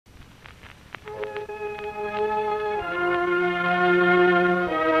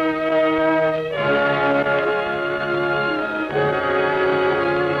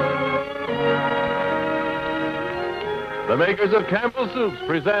makers of Campbell Soups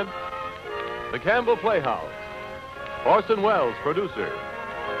present the Campbell Playhouse. Orson Welles, producer.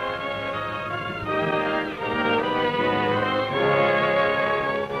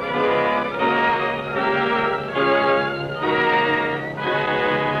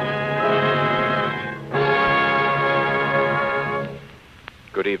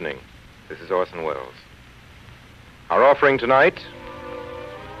 Good evening. This is Orson Welles. Our offering tonight,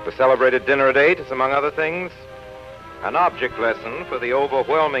 the celebrated dinner at 8, is, among other things, an object lesson for the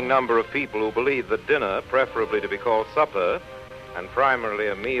overwhelming number of people who believe that dinner, preferably to be called supper, and primarily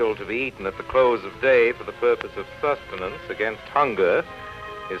a meal to be eaten at the close of day for the purpose of sustenance against hunger,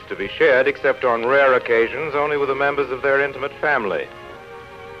 is to be shared, except on rare occasions, only with the members of their intimate family.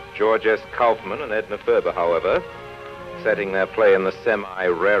 George S. Kaufman and Edna Ferber, however, setting their play in the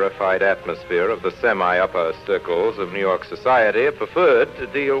semi-rarefied atmosphere of the semi-upper circles of New York society, have preferred to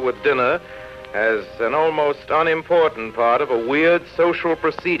deal with dinner as an almost unimportant part of a weird social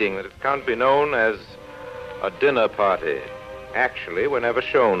proceeding that has come to be known as a dinner party. Actually, we're never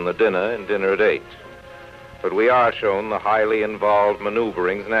shown the dinner in Dinner at 8. But we are shown the highly involved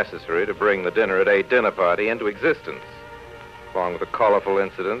maneuverings necessary to bring the Dinner at 8 dinner party into existence, along with the colorful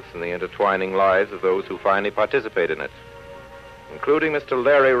incidents and the intertwining lives of those who finally participate in it, including Mr.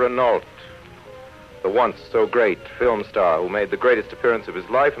 Larry Renault, the once so great film star who made the greatest appearance of his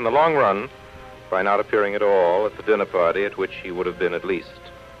life in the long run by not appearing at all at the dinner party at which he would have been at least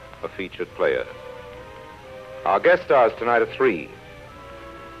a featured player. Our guest stars tonight are 3.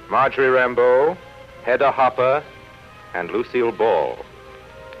 Marjorie Rambeau, Hedda Hopper, and Lucille Ball.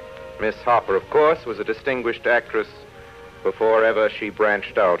 Miss Hopper, of course, was a distinguished actress before ever she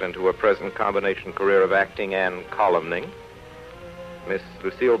branched out into her present combination career of acting and columning. Miss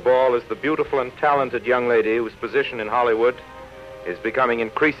Lucille Ball is the beautiful and talented young lady whose position in Hollywood is becoming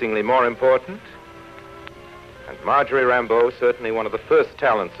increasingly more important. And Marjorie Rambeau, certainly one of the first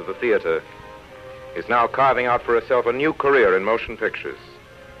talents of the theater, is now carving out for herself a new career in motion pictures,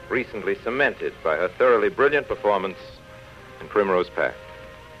 recently cemented by her thoroughly brilliant performance in Primrose Path.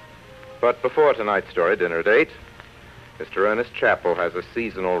 But before tonight's story, Dinner at 8, Mr. Ernest Chappell has a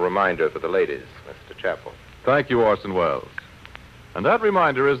seasonal reminder for the ladies. Mr. Chappell. Thank you, Orson Welles. And that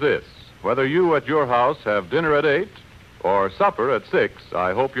reminder is this: whether you at your house have dinner at 8 or supper at 6,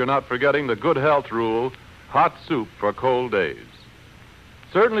 I hope you're not forgetting the good health rule, hot soup for cold days.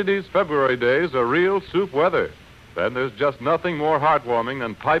 Certainly these February days are real soup weather. Then there's just nothing more heartwarming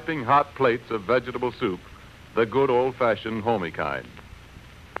than piping hot plates of vegetable soup, the good old-fashioned homey kind.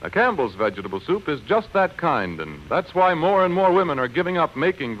 Now, Campbell's vegetable soup is just that kind, and that's why more and more women are giving up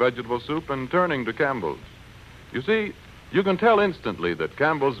making vegetable soup and turning to Campbell's. You see, you can tell instantly that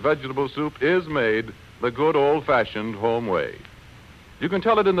Campbell's vegetable soup is made the good old-fashioned home way. You can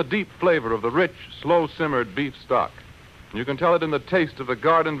tell it in the deep flavor of the rich, slow-simmered beef stock. You can tell it in the taste of the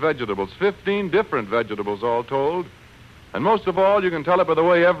garden vegetables, 15 different vegetables all told. And most of all, you can tell it by the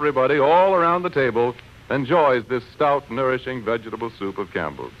way everybody all around the table enjoys this stout, nourishing vegetable soup of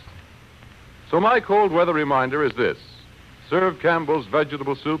Campbell's. So my cold weather reminder is this: serve Campbell's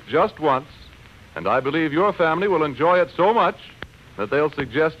vegetable soup just once, and I believe your family will enjoy it so much that they'll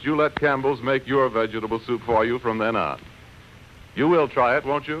suggest you let Campbell's make your vegetable soup for you from then on. You will try it,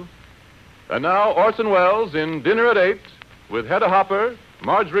 won't you? And now, Orson Welles in Dinner at 8 with Hedda Hopper,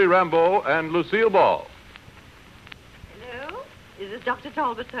 Marjorie Rambeau, and Lucille Ball. Hello? Is this Dr.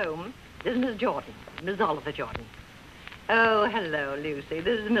 Talbot's home? This is Miss Jordan, Miss Oliver Jordan. Oh, hello, Lucy.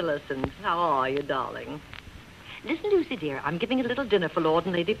 This is Millicent. How are you, darling? Listen, Lucy, dear, I'm giving a little dinner for Lord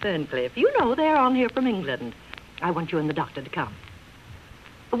and Lady Ferncliff. You know they're on here from England. I want you and the doctor to come.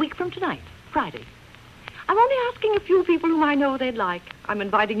 A week from tonight, Friday. I'm only asking a few people whom I know they'd like. I'm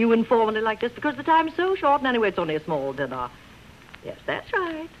inviting you informally like this because the time's so short, and anyway, it's only a small dinner. Yes, that's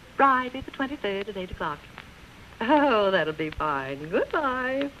right. Friday the 23rd at 8 o'clock. Oh, that'll be fine.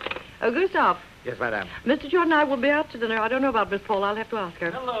 Goodbye. Oh, Gustav. Yes, madam. Mr. Jordan and I will be out to dinner. I don't know about Miss Paul. I'll have to ask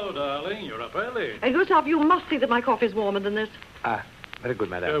her. Hello, darling. You're up early. And Gustav, you must see that my coffee's warmer than this. Very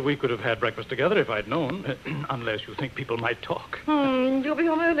good, madam. We could have had breakfast together if I'd known, unless you think people might talk. You'll be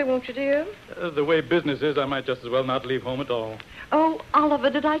home early, won't you, dear? The way business is, I might just as well not leave home at all. Oh,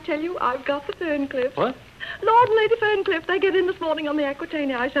 Oliver, did I tell you I've got the Ferncliffs? What? Lord and Lady Ferncliff, they get in this morning on the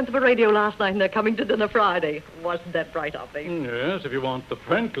Aquitania. I sent them a radio last night, and they're coming to dinner Friday. Wasn't that bright of me? Yes, if you want the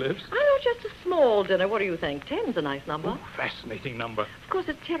Ferncliffs. I know, just a small dinner. What do you think? 10's a nice number. Oh, fascinating number. Of course,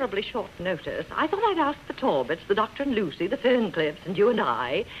 it's terribly short notice. I thought I'd ask the Talbots, the Doctor and Lucy, the Ferncliffs, and you and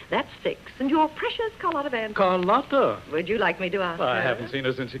I. That's 6. And your precious Carlotta Van... Carlotta? Would you like me to ask I her? haven't seen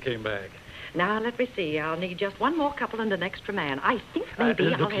her since she came back. Now, let me see. I'll need just one more couple and an extra man. I think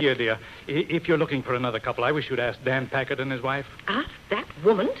maybe I'll Look here, dear. If you're looking for another couple, I wish you'd ask Dan Packard and his wife. Ask that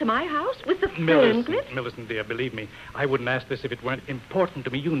woman to my house with the fern clip? Millicent, dear, believe me, I wouldn't ask this if it weren't important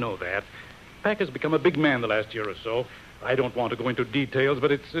to me. You know that. Packard's become a big man the last year or so. I don't want to go into details,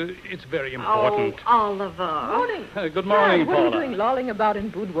 but it's very important. Oh, Oliver. Morning. Good morning, What Paula. are you doing lolling about in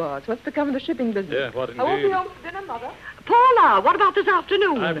boudoirs? What's become of the shipping business? Yeah, what I won't be indeed. home for dinner, Mother. Paula, what about this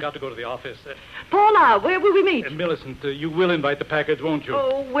afternoon? I've got to go to the office. Paula, where will we meet? Millicent, you will invite the Packards, won't you?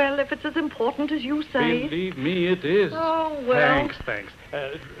 Oh, well, if it's as important as you say. Believe me, it is. Oh, well. Thanks.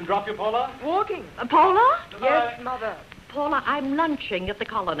 Drop you, Paula? Walking. Paula? Yes, Mother. Paula, I'm lunching at the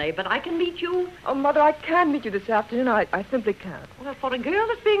Colony, but I can meet you. Oh, Mother, I can meet you this afternoon. I simply can't. Well, for a girl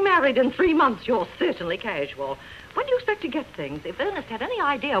that's being married in 3 months, you're certainly casual. When do you expect to get things? If Ernest had any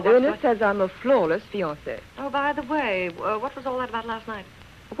idea what... Ernest says I'm a flawless fiancée. Oh, by the way, what was all that about last night?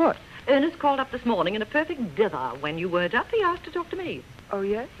 What? Ernest called up this morning in a perfect dither. When you weren't up, he asked to talk to me. Oh,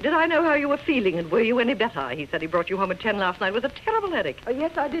 yes? Did I know how you were feeling, and were you any better? He said he brought you home at 10 last night with a terrible headache. Oh,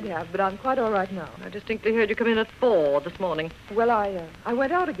 yes, I did have, but I'm quite all right now. I distinctly heard you come in at 4 this morning. Well, I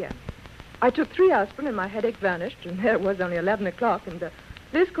went out again. I took 3 aspirin and my headache vanished, and there it was only 11 o'clock, and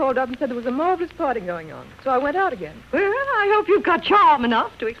Liz called up and said there was a marvelous party going on. So I went out again. Well, I hope you've got charm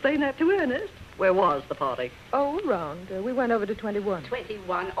enough to explain that to Ernest. Where was the party? Oh, around. We went over to 21.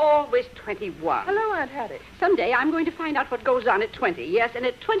 21. Always 21. Hello, Aunt Hattie. Someday I'm going to find out what goes on at 20. Yes, and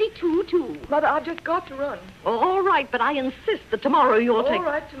at 22, too. Mother, I've just got to run. Oh, all right, but I insist that tomorrow you'll take... All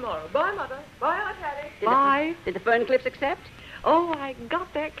right, tomorrow. Bye, Mother. Bye, Aunt Hattie. Bye. Did the Fern Clips accept? Oh, I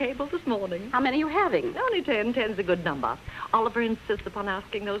got that cable this morning. How many are you having? Only 10. 10's a good number. Oliver insists upon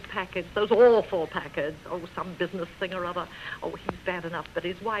asking those Packards, those awful Packards. Oh, some business thing or other. Oh, he's bad enough, but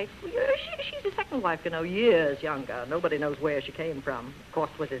his wife, she's his second wife, years younger. Nobody knows where she came from. Of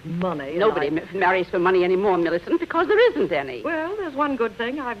course, with his money. Nobody marries for money anymore, Millicent, because there isn't any. Well, there's one good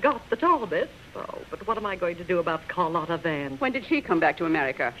thing. I've got the Talbots. Oh, but what am I going to do about Carlotta Van? When did she come back to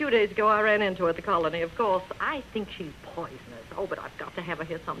America? A few days ago, I ran into her at the Colony, of course. I think she's poisonous. Oh, but I've got to have her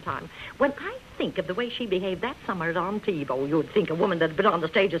here sometime. When I think of the way she behaved that summer at Antibes, you'd think a woman that'd been on the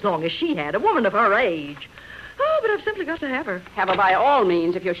stage as long as she had, a woman of her age. Oh, but I've simply got to have her. Have her by all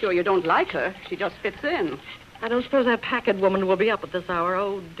means if you're sure you don't like her. She just fits in. I don't suppose that Packard woman will be up at this hour.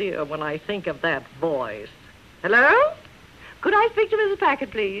 Oh, dear, when I think of that voice. Hello? Could I speak to Mrs.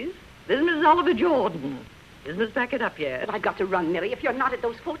 Packard, please? This is Mrs. Oliver Jordan. Is Miss Packard up yet? But I've got to run, Millie. If you're not at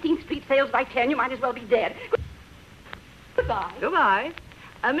those 14th Street sales by 10, you might as well be dead. Goodbye. Goodbye.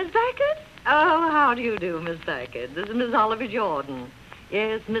 Miss Packard? Oh, how do you do, Miss Packard? This is Miss Oliver Jordan.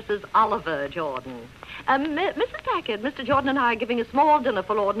 Yes, Mrs. Oliver Jordan. Mrs. Packard, Mr. Jordan and I are giving a small dinner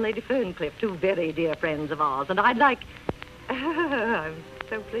for Lord and Lady Ferncliff, 2 very dear friends of ours, and I'd like... I'm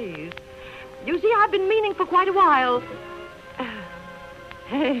so pleased. You see, I've been meaning for quite a while...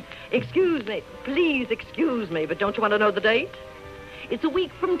 Excuse me. Please excuse me, but don't you want to know the date? It's a week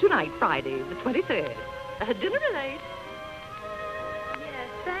from tonight, Friday, the 23rd. Dinner late. Yes,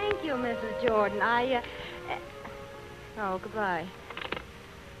 thank you, Mrs. Jordan. Oh, goodbye.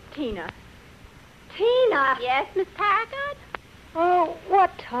 Tina. Tina! Yes, Miss Packard? Oh,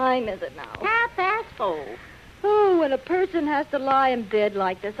 what time is it now? 4:30. Oh, when a person has to lie in bed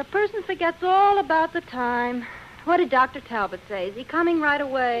like this, a person forgets all about the time. What did Dr. Talbot say? Is he coming right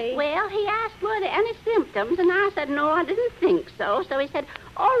away? Well, he asked were there any symptoms, and I said no, I didn't think so. So he said,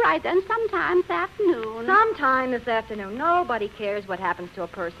 all right then, sometime this afternoon. Sometime this afternoon. Nobody cares what happens to a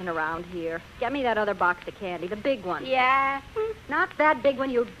person around here. Get me that other box of candy, the big one. Yeah. Not that big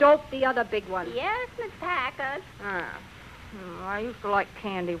one, you dope, the other big one. Yes, Miss Packard. I used to like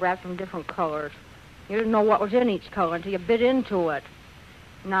candy wrapped in different colors. You didn't know what was in each color until you bit into it.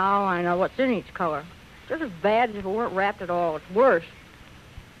 Now I know what's in each color. Just as bad as if it weren't wrapped at all. It's worse.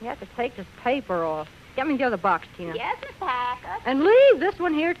 You have to take this paper off. Get me the other box, Tina. Yes, Miss Packard. And leave this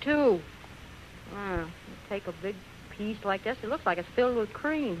one here, too. You take a big piece like this. It looks like it's filled with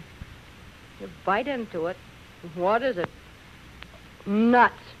cream. You bite into it. What is it?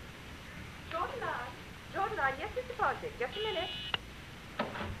 Nuts. Jordan, yes, Mr. Podrick. Just a minute.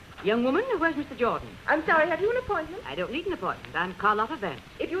 Young woman, where's Mr. Jordan? I'm sorry, have you an appointment? I don't need an appointment. I'm Carlotta Vance.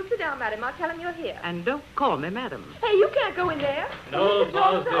 If you'll sit down, madam, I'll tell him you're here. And don't call me madam. Hey, you can't go in there. No,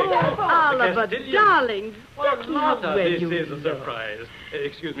 Oliver, darling. Carlotta, where this you is a know. surprise.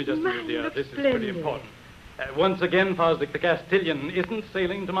 Excuse me just a minute, dear. Looks This is pretty splendid. important. Once again, Fosdick, the Castilian isn't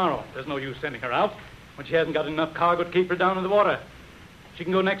sailing tomorrow. There's no use sending her out when she hasn't got enough cargo to keep her down in the water. She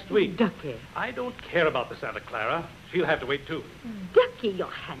can go next week. Ducky. I don't care about the Santa Clara. She'll have to wait, too. Ducky, you're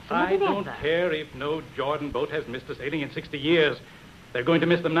handsomer I than don't ever. care if no Jordan boat has missed a sailing in 60 years. They're going to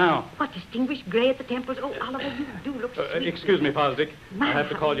miss them now. What distinguished gray at the temples. Oh, Oliver, you do look sweet. Excuse me, Fosdick. I'll have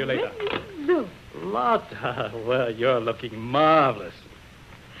to call you later. Look. Lotta, well, you're looking marvelous.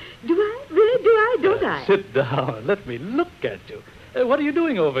 Do I? Really, do I? Don't I? Sit down. Let me look at you. What are you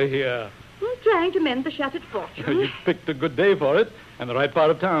doing over here? I'm trying to mend the shattered fortune. You picked a good day for it, and the right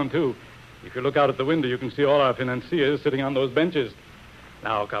part of town, too. If you look out at the window, you can see all our financiers sitting on those benches.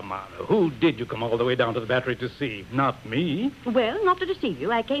 Now, come on. Who did you come all the way down to the Battery to see? Not me. Well, not to deceive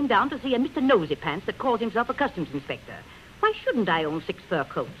you, I came down to see a Mr. Nosy Pants that calls himself a customs inspector. Why shouldn't I own 6 fur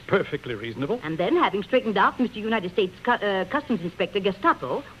coats? Perfectly reasonable. And then, having straightened out Mr. United States Customs Inspector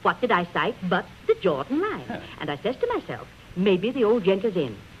Gestapo, what did I cite but the Jordan line? Huh. And I says to myself, maybe the old gent is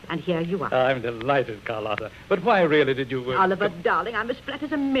in. And here you are. I'm delighted, Carlotta. But why really did you... Oliver, darling, I'm as flat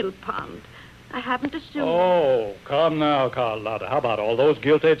as a mill pond. I haven't a sou. Oh, come now, Carlotta. How about all those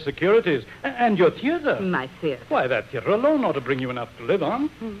gilt-edged securities? And your theater? My theater. Why, that theater alone ought to bring you enough to live on.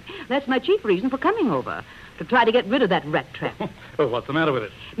 That's my chief reason for coming over, to try to get rid of that rat trap. Well, what's the matter with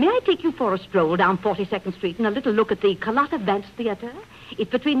it? May I take you for a stroll down 42nd Street and a little look at the Carlotta Vance Theater?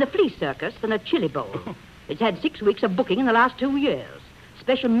 It's between the Flea Circus and a Chili Bowl. It's had 6 weeks of booking in the last 2 years.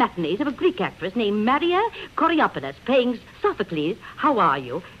 Special matinees of a Greek actress named Maria Coriopanus playing Sophocles, How Are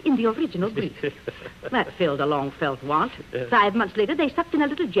You, in the original Greek. That filled a long-felt want. Yes. 5 months later, they sucked in a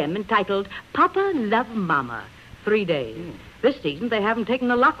little gem entitled Papa Love Mama. 3 days. This season, they haven't taken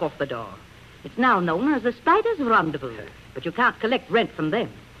the lock off the door. It's now known as the Spider's Rendezvous, but you can't collect rent from them.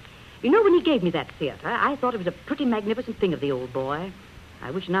 You know, when he gave me that theater, I thought it was a pretty magnificent thing of the old boy.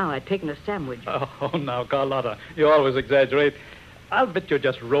 I wish now I'd taken a sandwich. Oh, now, Carlotta, you always exaggerate. I'll bet you're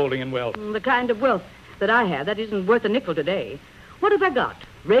just rolling in wealth. The kind of wealth that I have, that isn't worth a nickel today. What have I got?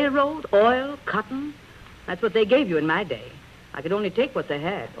 Railroad, oil, cotton? That's what they gave you in my day. I could only take what they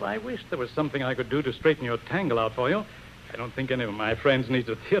had. Well, I wish there was something I could do to straighten your tangle out for you. I don't think any of my friends need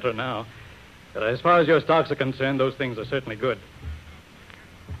a theater now. But as far as your stocks are concerned, those things are certainly good.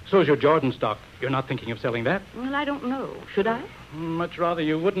 So's your Jordan stock. You're not thinking of selling that? Well, I don't know. Should I? Much rather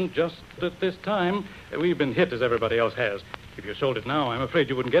you wouldn't just at this time. We've been hit as everybody else has. If you sold it now, I'm afraid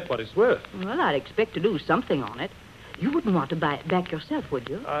you wouldn't get what it's worth. Well, I'd expect to do something on it. You wouldn't want to buy it back yourself, would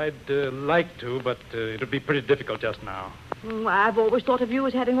you? I'd like to, but it'd be pretty difficult just now. I've always thought of you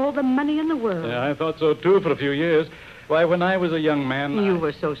as having all the money in the world. Yeah, I thought so, too, for a few years. Why, when I was a young man... You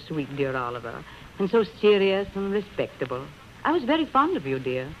were so sweet, dear Oliver, and so serious and respectable. I was very fond of you,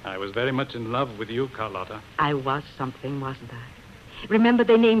 dear. I was very much in love with you, Carlotta. I was something, wasn't I? Remember,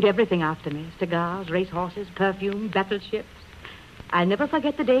 they named everything after me. Cigars, racehorses, perfume, battleships. I'll never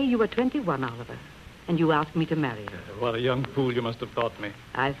forget the day you were 21, Oliver, and you asked me to marry you. What a young fool you must have thought me.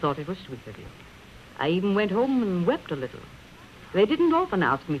 I thought it was sweet of you. I even went home and wept a little. They didn't often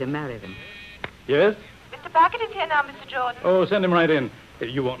ask me to marry them. Yes? Mr. Packard is here now, Mr. Jordan. Oh, send him right in.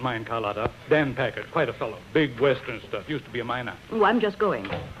 You won't mind, Carlotta. Dan Packard, quite a fellow. Big Western stuff. Used to be a miner. Oh, I'm just going.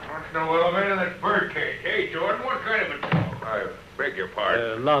 Wants to know elevator that's birdcage. Hey, Jordan, what kind of a... I beg your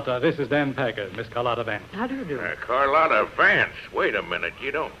pardon. Lotta, this is Dan Packard, Miss Carlotta Vance. How do you do? Carlotta Vance. Wait a minute.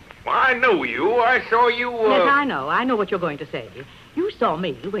 You don't... I know you. I saw you, Yes, I know. I know what you're going to say. You saw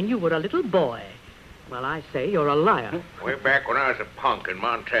me when you were a little boy. Well, I say you're a liar. Way back when I was a punk in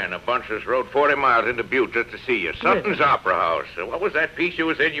Montana, a bunch of us rode 40 miles into Butte just to see you. Something's Opera House. What was that piece you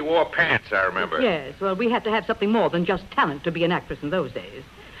was in? You wore pants, I remember. Yes, well, we had to have something more than just talent to be an actress in those days.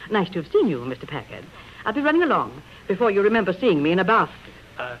 Nice to have seen you, Mr. Packard. I'll be running along before you remember seeing me in a bath.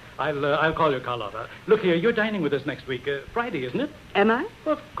 I'll call you, Carlotta. Look here, you're dining with us next week. Friday, isn't it? Am I?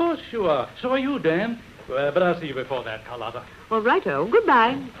 Of course you are. So are you, Dan. But I'll see you before that, Carlotta. All righto.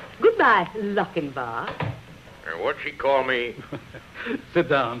 Goodbye. Goodbye, Lochinvar. What'd she call me? Sit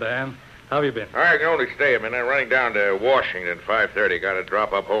down, Dan. How have you been? I can only stay a minute. I'm running down to Washington, 5:30. Got to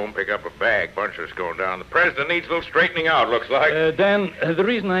drop up home, pick up a bag. Bunch of us going down. The president needs a little straightening out, looks like. Dan, the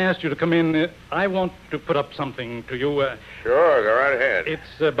reason I asked you to come in, I want to put up something to you. Sure, go right ahead.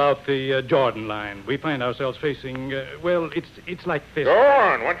 It's about the Jordan line. We find ourselves facing, it's like this. Go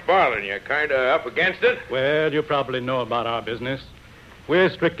on. What's bothering you? Kind of up against it? Well, you probably know about our business. We're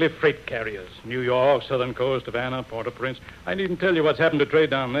strictly freight carriers. New York, Southern Coast, Havana, Port-au-Prince. I needn't tell you what's happened to trade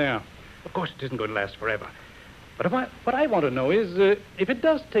down there. Of course, it isn't going to last forever. But what I want to know is, if it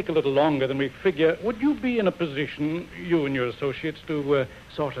does take a little longer than we figure, would you be in a position, you and your associates, to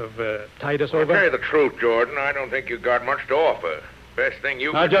sort of tide us over? To tell you the truth, Jordan, I don't think you got much to offer. Best thing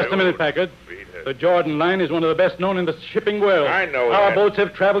you Now, can just do a minute, Packard. The Jordan line is one of the best known in the shipping world. I know Our that. boats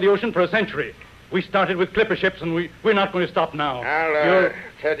have traveled the ocean for a century. We started with clipper ships, and we're not going to stop now. I'll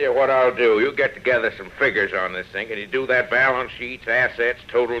tell you what I'll do. You get together some figures on this thing, and you do that balance sheets, assets,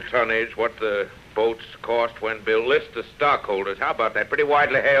 total tonnage, what the boats cost when built, list of stockholders. How about that? Pretty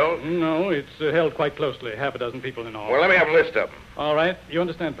widely held? No, it's held quite closely. Half a dozen people in all. Well, let me have a list of them. All right. You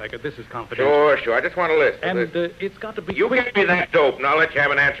understand, Packard. This is confidential. Sure. I just want a list. And it's got to be You quick. give me that dope, and I'll let you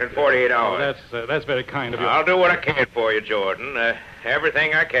have an answer in 48 hours. That's very kind of you. I'll do what I can for you, Jordan.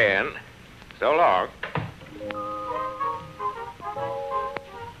 Everything I can. So long.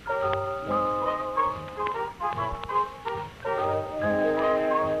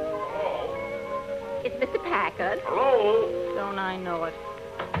 It's Mr. Packard. Hello? Don't I know it?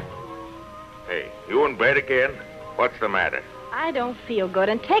 Hey, you in bed again? What's the matter? I don't feel good.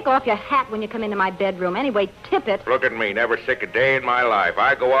 And take off your hat when you come into my bedroom. Anyway, tip it. Look at me, never sick a day in my life.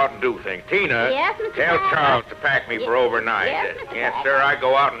 I go out and do things. Tina, Yes, Mr. tell Packard? Charles to pack me for overnight. Yes, Mr. Yes, Packard. sir, I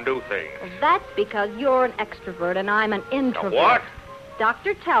go out and do things. Well, that's because you're an extrovert and I'm an introvert. What?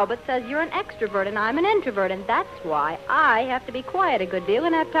 Dr. Talbot says you're an extrovert and I'm an introvert, and that's why I have to be quiet a good deal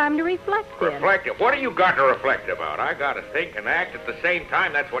and have time to reflect in. Reflective. What have you got to reflect about? I got to think and act at the same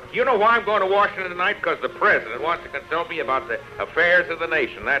time. That's what... You know why I'm going to Washington tonight? Because the president wants to consult me about the affairs of the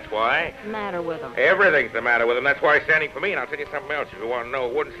nation. That's why. What's the matter with him? Everything's the matter with him. That's why he's standing for me. And I'll tell you something else if you want to know.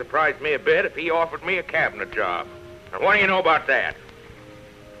 It wouldn't surprise me a bit if he offered me a cabinet job. Now, what do you know about that?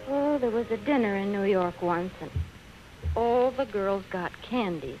 Oh, there was a dinner in New York once, and all the girls got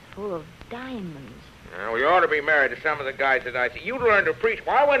candies full of diamonds. Well, you ought to be married to some of the guys that I see. You learn to preach.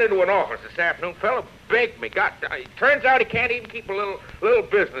 Well, I went into an office this afternoon. Fellow begged me. Turns out he can't even keep a little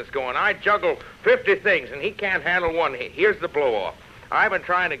business going. I juggle 50 things, and he can't handle one. Here's the blow-off. I've been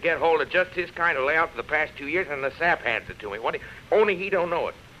trying to get hold of just his kind of layout for the past 2 years, and the sap hands it to me. Only he don't know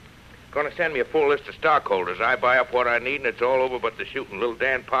it. Going to send me a full list of stockholders. I buy up what I need, and it's all over but the shooting. Little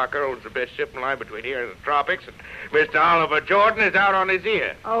Dan Parker owns the best shipping line between here and the tropics, and Mr. Oliver Jordan is out on his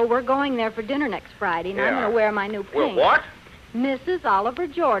ear. Oh, we're going there for dinner next Friday, and I'm Yeah. going to wear my new Well, pink. what? Mrs. Oliver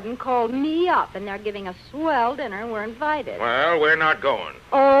Jordan called me up, and they're giving a swell dinner, and we're invited. Well, we're not going.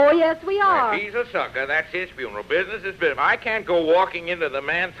 Oh, yes, we are. If he's a sucker, that's his funeral. Business is business. I can't go walking into the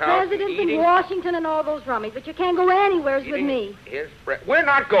man's house Presidents and eating... in Washington and all those rummies, but you can't go anywheres with me. We're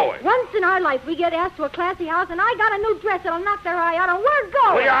not going. Once in our life, we get asked to a classy house, and I got a new dress that'll knock their eye out, and we're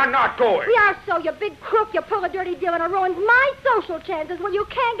going. We are not going. We are so, you big crook. You pull a dirty deal, and it ruins my social chances. Well, you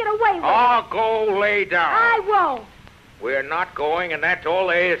can't get away with it. Oh, go lay down. I won't. We're not going, and that's all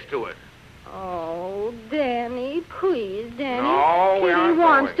there is to it. Oh, Danny, please, Danny. No, we Kitty aren't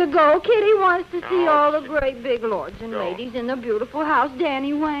wants going. to go. Kitty wants to see No, all the she- great big lords and No. ladies in the beautiful house.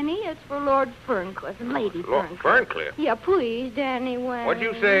 Danny Winnie, it's for Lord Ferncliff and Lady Lord Ferncliff. Ferncliff? Yeah, please, Danny Winnie. What'd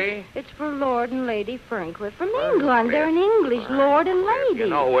you say? It's for Lord and Lady Ferncliff from Ferncliff. England. They're an English lord and lady. You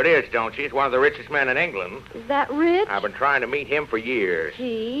know who it is, don't you? He's one of the richest men in England. Is that rich? I've been trying to meet him for years.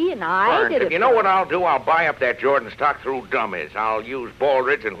 Gee, and I did Ferncliff. it. You know for what him. I'll do? I'll buy up that Jordan stock through dummies. I'll use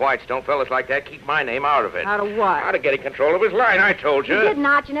Baldridge and Whitestone. Fellas like that keep my name out of it. Out of what? Out of getting control of his line, I told you. You did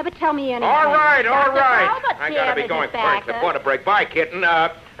not. You never tell me anything. All right. Dr. Talbot, I dear, gotta be Mrs. going. Packard. Ferncliff, what a break. Bye, kitten.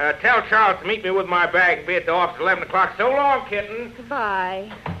 Tell Charles to meet me with my bag and be at the office at 11 o'clock. So long, kitten.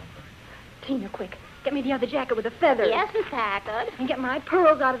 Goodbye. Tina, quick. Get me the other jacket with the feathers. Yes, Miss Packard. And get my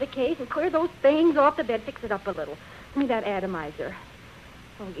pearls out of the case and clear those things off the bed. Fix it up a little. Give me that atomizer.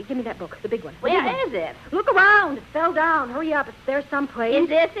 Oh, give me that book, the big one. The big one. Where is it? Look around. It fell down. Hurry up. It's there someplace. Is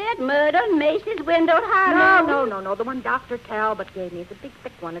this it? Murder, Macy's, windowed Harlow? No. The one Dr. Talbot gave me. It's a big,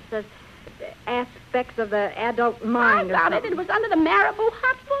 thick one. It says aspects of the adult I mind. or found it. something. It was under the Marabou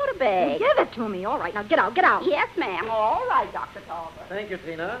hot water bag. Give it to me. All right. Now, get out. Get out. Yes, ma'am. All right, Dr. Talbot. Thank you,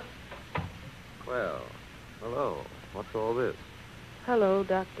 Tina. Well, hello. What's all this? Hello,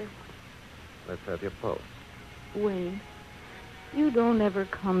 Doctor. Let's have your pulse. Wayne, you don't ever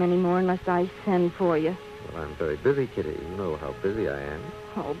come anymore unless I send for you. Well, I'm very busy, Kitty. You know how busy I am.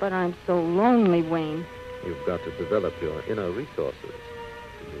 Oh, but I'm so lonely, Wayne. You've got to develop your inner resources.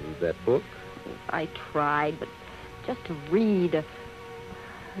 Did you read that book? I tried, but just to read, a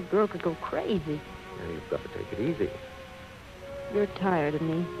girl could go crazy. Now, you've got to take it easy. You're tired of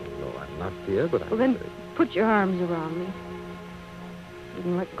me. No, I'm not, dear, but I'm Well, then very... put your arms around me. You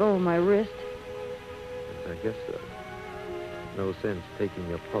can let go of my wrist. I guess so. No sense taking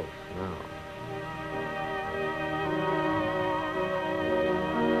your pulse now.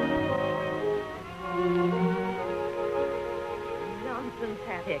 Nonsense,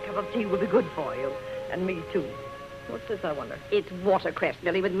 Hattie. A cup of tea will be good for you. And me, too. What's this, I wonder? It's watercress,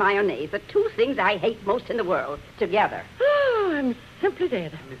 Billy, with mayonnaise. The two things I hate most in the world. Together. Oh, I'm Simply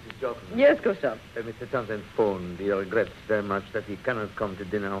dead. Mrs. Johnson. Yes, Gustav. Mr. Townsend phoned. He regrets very much that he cannot come to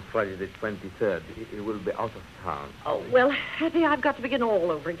dinner on Friday the 23rd. He will be out of town. Oh, well, Hattie, I've got to begin all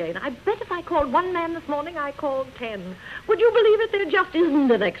over again. I bet if I called one man this morning, I called 10. Would you believe it? There just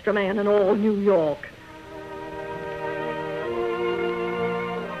isn't an extra man in all New York.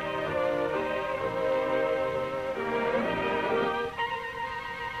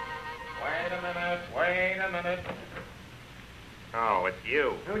 Wait a minute. Oh, it's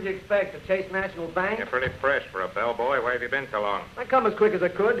you. Who'd you expect? The Chase National Bank? You're pretty fresh for a bellboy. Where have you been so long? I come as quick as I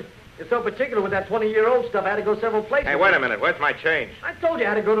could. You're so particular with that 20-year-old stuff, I had to go several places. Hey, wait a minute. Where's my change? I told you I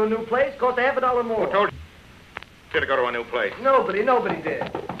had to go to a new place. Cost $50 more. Who told you to go to a new place? Nobody did.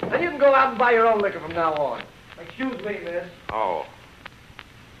 And you can go out and buy your own liquor from now on. Excuse me, miss. Oh.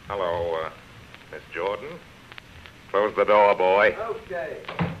 Hello, Miss Jordan. Close the door, boy. Okay.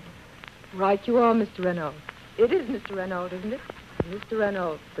 Right you are, Mr. Reynolds. It is Mr. Reynolds, isn't it? Mr.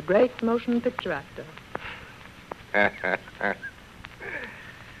 Reynolds, the great motion picture actor.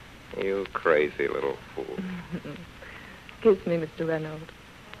 You crazy little fool. Kiss me, Mr. Reynolds.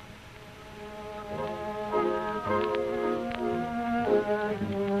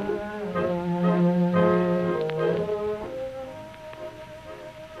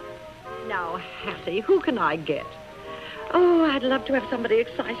 Now, Hattie, who can I get? Oh, I'd love to have somebody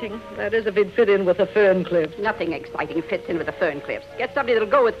exciting. That is, if he'd fit in with the Ferncliffs. Nothing exciting fits in with the Ferncliffs. Get somebody that'll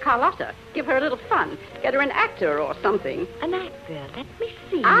go with Carlotta. Give her a little fun. Get her an actor or something. An actor? Let me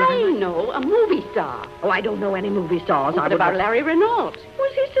see. I know, a movie star. Oh, I don't know any movie stars. What about Larry Renault?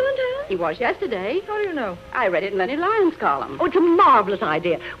 Was he still in town? He was yesterday. How do you know? I read it in Lenny Lyons' column. Oh, it's a marvelous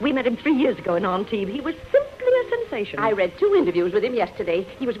idea. We met him 3 years ago in Antibes. He was simply a sensation. I read 2 interviews with him yesterday.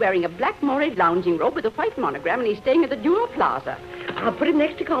 He was wearing a black moiré lounging robe with a white monogram, and he's staying at the Duo Plaza. I'll put him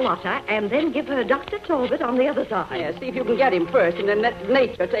next to Carlotta and then give her Dr. Talbot on the other side. Yeah, see if you can get him first, and then let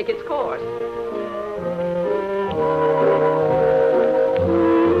nature take its course.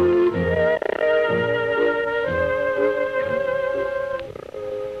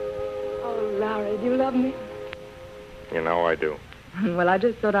 Oh, Larry, do you love me? You know I do. Well, I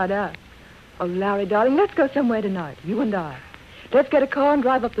just thought I'd ask. Oh, Larry, darling, let's go somewhere tonight, you and I. Let's get a car and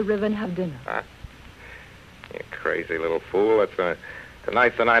drive up the river and have dinner. Huh? You crazy little fool.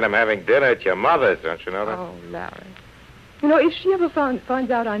 Tonight's the night I'm having dinner at your mother's. Don't you know that? Oh, Larry. You know, if she ever finds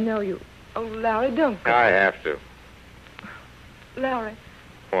out I know you... Oh, Larry, don't go. I have to. Larry,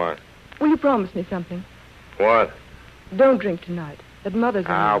 What? will you promise me something? What? Don't drink tonight. At Mother's.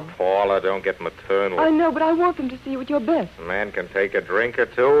 Now, Paula, don't get maternal. I know, but I want them to see you at your best. A man can take a drink or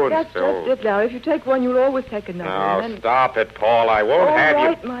two and That's still... just it, Larry. If you take one, you'll always take another. No, and then... stop it, Paul. I won't have All you...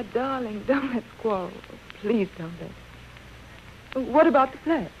 right, my darling. Don't let's quarrel. Please don't let. What about the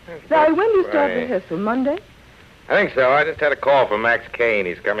play? Larry, when do you start Right. rehearsal? Monday? I think so. I just had a call from Max Kane.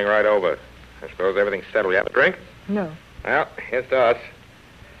 He's coming right over. I suppose everything's settled. You have a drink? No. Well, here's to us.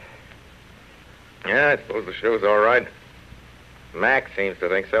 Yeah, I suppose the show's all right. Max seems to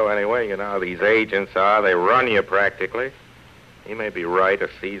think so anyway. You know how these agents are. They run you practically. He may be right, a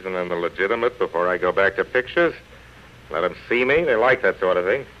season in the legitimate before I go back to pictures. Let them see me. They like that sort of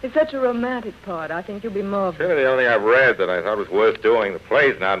thing. It's such a romantic part. I think you'll be more... It's really the only thing I've read that I thought was worth doing. The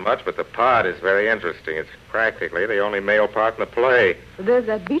play's not much, but the part is very interesting. It's practically the only male part in the play. So there's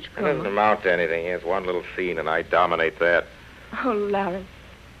that beach It doesn't coma. amount to anything. Here's one little scene, and I dominate that. Oh, Larry.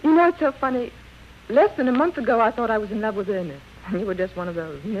 You know, it's so funny. Less than a month ago, I thought I was in love with Ernest. And you were just one of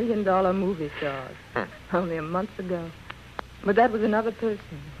those $1 million movie stars. Only a month ago. But that was another person.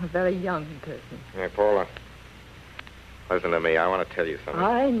 A very young person. Hey, Paula. Listen to me. I want to tell you something.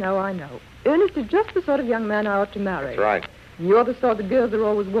 I know. Ernest is just the sort of young man I ought to marry. That's right. You're the sort of girls are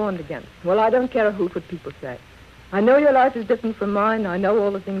always warned against. Well, I don't care a hoot what people say. I know your life is different from mine. I know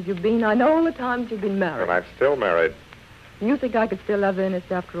all the things you've been. I know all the times you've been married. But I'm still married. You think I could still love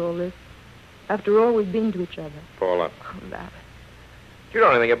Ernest after all this? After all we've been to each other? Paula. Oh, Larry. You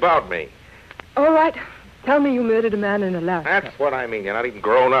don't know anything about me. All right. Tell me you murdered a man in Alaska. That's what I mean. You're not even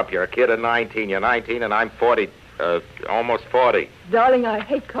grown up. You're a kid of 19. You're 19, and I'm 40. Almost 40. Darling, I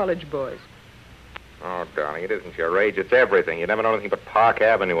hate college boys. Oh, darling, it isn't your age. It's everything. You never know anything but Park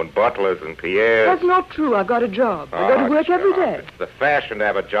Avenue and Butlers and Pierre's. That's not true. I've got a job. I go to work every day. It's the fashion to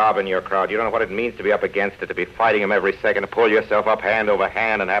have a job in your crowd. You don't know what it means to be up against it, to be fighting them every second, to pull yourself up hand over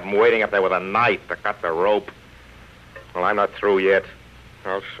hand and have them waiting up there with a knife to cut the rope. Well, I'm not through yet.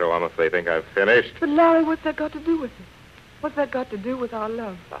 I'll show them if they think I've finished. But, Larry, what's that got to do with it? What's that got to do with our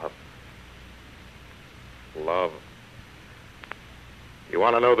love? Love. You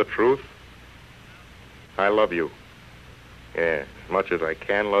want to know the truth? I love you. Yeah, as much as I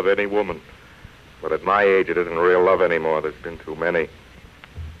can love any woman. But at my age, it isn't real love anymore. There's been too many.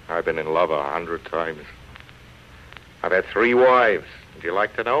 I've been in love 100 times. I've had 3 wives. Would you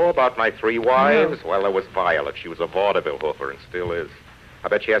like to know about my 3 wives? No. Well, there was Violet. She was a vaudeville hoofer and still is. I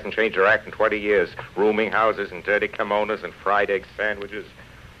bet she hasn't changed her act in 20 years. Rooming houses and dirty kimonos and fried egg sandwiches.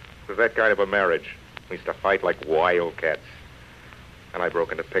 It was that kind of a marriage. We used to fight like wildcats. And I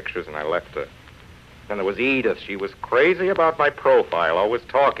broke into pictures and I left her. Then there was Edith. She was crazy about my profile, always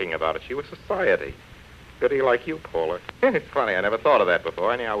talking about it. She was society. Goody like you, Paula. It's funny, I never thought of that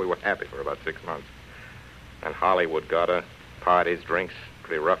before. Anyhow, we were happy for about 6 months. And Hollywood got her. Parties, drinks.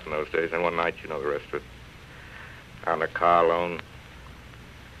 Pretty rough in those days. And one night, you know the rest of it. On a car loan.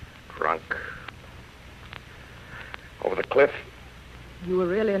 Drunk. Over the cliff. You were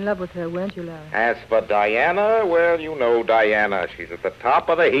really in love with her, weren't you, Larry? As for Diana, well, you know Diana. She's at the top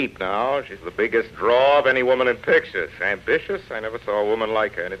of the heap now. She's the biggest draw of any woman in pictures. Ambitious. I never saw a woman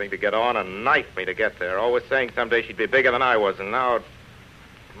like her. Anything to get on and knife me to get there. Always saying someday she'd be bigger than I was. And now,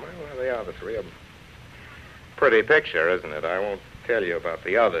 well, there they are, the 3 of them. Pretty picture, isn't it? I won't tell you about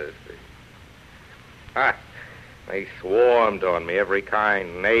the others. They swarmed on me, every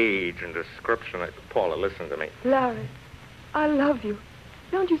kind, age, and description. Paula, listen to me. Larry, I love you.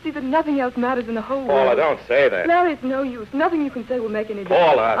 Don't you see that nothing else matters in the whole Paula, world? don't say that. Larry, it's no use. Nothing you can say will make any difference.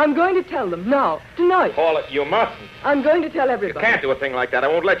 Paula. I'm going to tell them now, tonight. Paula, you mustn't. I'm going to tell everybody. You can't do a thing like that. I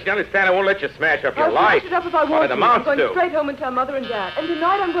won't let you understand. I won't let you smash up your I'll life. smash it up if I want to. I'm going straight home and tell Mother and Dad. And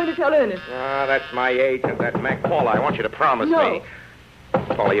tonight I'm going to tell Ernest. Ah, that's my agent, that Mac. Paula, I want you to promise me. No.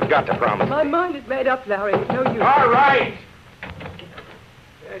 Paula, you've got to promise My me. mind is made up, Larry. It's no use. All right.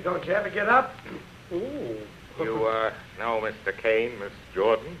 Hey, don't you ever get up? Ooh. You, know Mr. Kane, Miss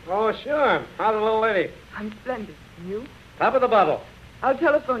Jordan? Oh, sure. How's the little lady? I'm splendid. You? Top of the bottle. I'll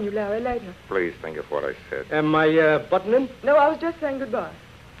telephone you, Larry, later. Please think of what I said. Am I buttoning? No, I was just saying goodbye.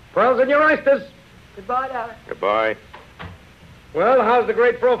 Pearls in your oysters. Goodbye, Larry. Goodbye. Well, how's the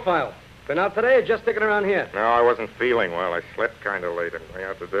great profile? Been out today or just sticking around here? No, I wasn't feeling well. I slept kind of late on the way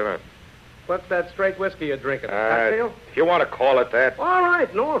out to dinner. What's that straight whiskey you're drinking? A cocktail? If you want to call it that. All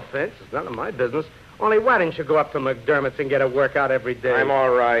right, no offense. It's none of my business. Only why didn't you go up to McDermott's and get a workout every day? I'm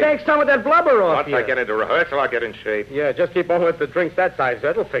all right. Take some of that blubber off Once I get into rehearsal, I'll get in shape. Yeah, just keep on with the drinks that size.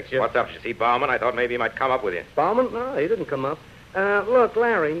 That'll fix you. What's up? You see Bauman? I thought maybe he might come up with you. Bauman? No, he didn't come up. Look,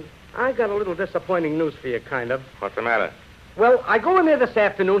 Larry, I got a little disappointing news for you, kind of. What's the matter? Well, I go in there this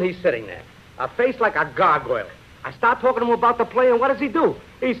afternoon. He's sitting there. A face like a gargoyle. I start talking to him about the play, and what does he do?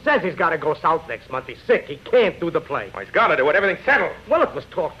 He says he's got to go south next month. He's sick. He can't do the play. Well, he's got to do it. Everything's settled. Well, it was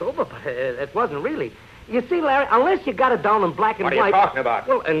talked over, but it wasn't really. You see, Larry, unless you got it down in black and white... What are you talking about?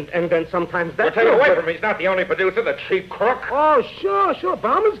 Well, and then sometimes that's... Well, take it away from me. He's not the only producer, the cheap crook. Oh, sure.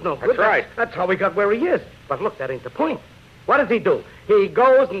 Bauman's no good. That's right. That's how we got where he is. But look, that ain't the point. What does he do? He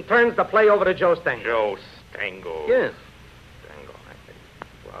goes and turns the play over to Joe Stengel. Joe Stengel. Yes. Stengel, I think.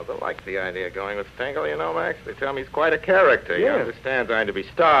 Well, they like the idea of going with Stengel, you know, Max. They tell me he's quite a character. Yeah. You understand, trying to be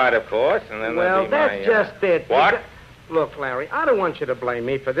starred, of course, and then well, that's just it. What? Look, Larry, I don't want you to blame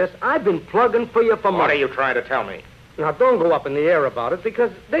me for this. I've been plugging for you for months. What are you trying to tell me? Now, don't go up in the air about it,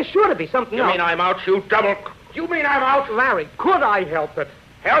 because there's sure to be something You else. mean I'm out, you double... You mean I'm out? Larry, could I help it?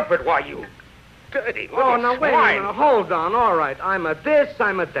 Help it? Why, you dirty little Oh, now, wait a swine. minute. Hold on. All right, I'm a this,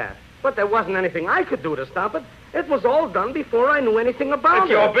 I'm a that. But there wasn't anything I could do to stop it. It was all done before I knew anything about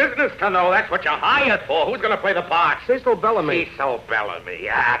It's it. your business to know. That's what you're hired for. Who's going to play the part? Cecil Bellamy. Cecil Bellamy.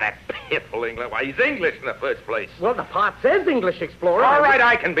 Ah, that piffle English. Why, he's English in the first place. Well, the part says English Explorer. All right,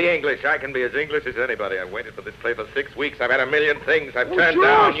 I can be English. I can be as English as anybody. I've waited for this play for 6 weeks. I've had a million things I've turned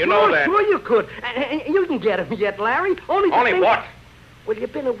down. You know that. Sure you could. And you can get him yet, Larry. Only what? Well,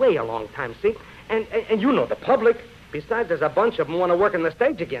 you've been away a long time, see? And you know the public. Besides, there's a bunch of them want to work on the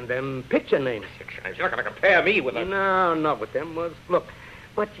stage again. Them picture names. Picture names? You're not going to compare me with them. No, not with them. Well, look,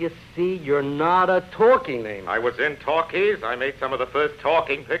 but you see, you're not a talking name. I was in talkies. I made some of the first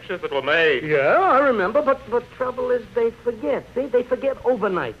talking pictures that were made. Yeah, I remember, but trouble is they forget. See, they forget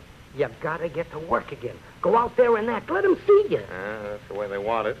overnight. You gotta get to work again. Go out there and act. Let them see you. That's the way they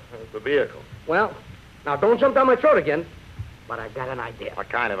want it. That's the vehicle. Well, now don't jump down my throat again. But I got an idea. What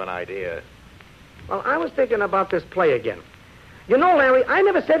kind of an idea? Well, I was thinking about this play again. You know, Larry, I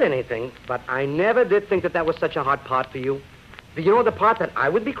never said anything, but I never did think that was such a hard part for you. Do you know the part that I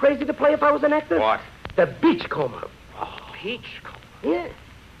would be crazy to play if I was an actor? What? The beachcomber. Oh, beachcomber? Yeah.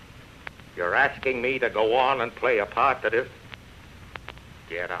 You're asking me to go on and play a part that is...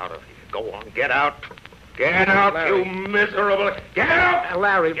 Get out of here. Go on. Get out. Get out, Larry. you miserable... Get out!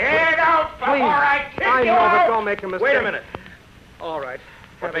 Larry. Get out before Please. I kick I you know, out! but don't make a mistake. Wait a minute. All right.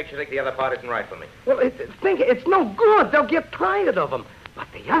 What makes you think the other part isn't right for me? Well, it's no good. They'll get tired of him. But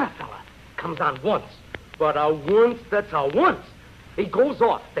the other fella, comes on once. But a once, that's a once. He goes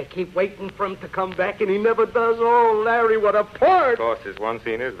off. They keep waiting for him to come back, and he never does. Oh, Larry, what a part. Of course, his one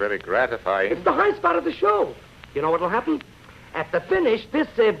scene is very gratifying. It's the high spot of the show. You know what'll happen? At the finish, this,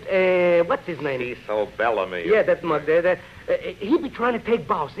 what's his name? Cecil Bellamy. Yeah, that mug there. He'll be trying to take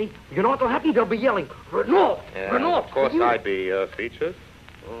bow, see? You know what'll happen? They'll be yelling, Renault, Yeah, Renault. of course, I'd be featured.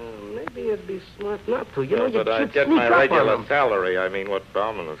 Maybe it'd be smart not to. You know, you but I'd should get sneak my up on regular them. salary. I mean, what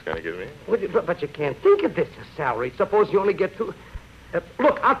Bauman was going to give me. But you can't think of this as salary. Suppose you only get two...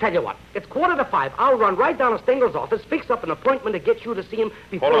 look, I'll tell you what. It's 4:45. I'll run right down to Stengel's office, fix up an appointment to get you to see him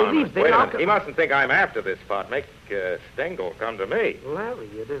before Hold on. he leaves. Wait a minute. He mustn't think I'm after this part. Make Stengel come to me. Larry,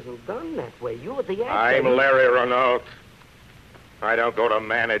 it isn't done that way. You're the actor. I'm Larry Renault. I don't go to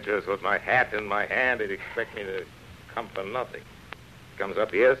managers with my hat in my hand. They'd expect me to come for nothing. Comes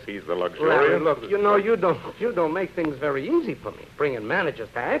up here, sees the luxurious... Larry, look, you know, you don't make things very easy for me, bringing managers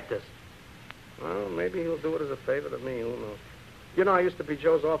to actors. Well, maybe he'll do it as a favor to me. Who knows? You know, I used to be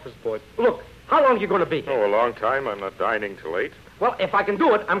Joe's office boy. Look, how long are you going to be here? Oh, a long time. I'm not dining till 8. Well, if I can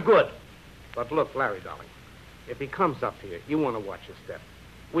do it, I'm good. But look, Larry, darling, if he comes up here, you want to watch your step.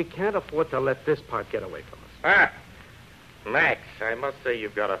 We can't afford to let this part get away from us. Ah, Max, I must say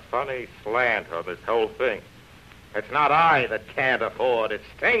you've got a funny slant on this whole thing. It's not I that can't afford. It's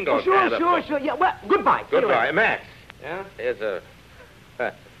Stengel can't afford. Sure. Yeah, well, goodbye. Goodbye, Max. Yeah? Here's a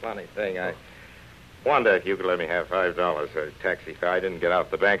funny thing. I wonder if you could let me have $5 a taxi fare. I didn't get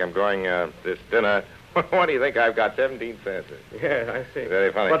out the bank. I'm going this dinner. What do you think? I've got 17 cents. Yeah, I see.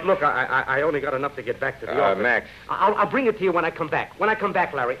 Very funny. But look, I only got enough to get back to the office. Max. I'll bring it to you when I come back. When I come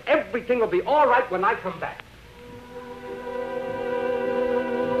back, Larry, everything will be all right when I come back.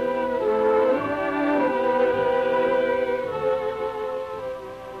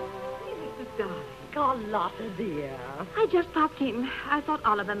 Carlotta, dear. I just popped in. I thought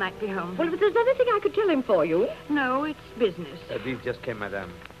Oliver might be home. Well, if there's anything I could tell him for you. No, it's business. These just came,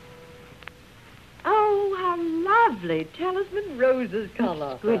 madame. Oh, how lovely. Talisman roses,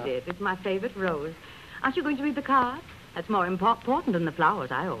 Carlotta. Exquisite. It's my favorite rose. Aren't you going to read the card? That's more important than the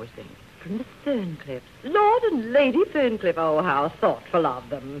flowers, I always think. From the Ferncliffs. Lord and Lady Ferncliff. Oh, how thoughtful of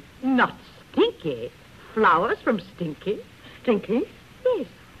them. Not Stinky. Flowers from Stinky? Stinky? Yes,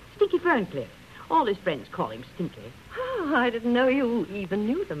 Stinky Ferncliff. All his friends call him Stinky. Oh, I didn't know you even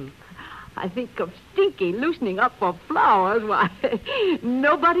knew them. I think of Stinky loosening up for flowers. Why,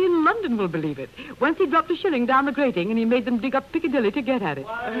 nobody in London will believe it. Once he dropped a shilling down the grating and he made them dig up Piccadilly to get at it.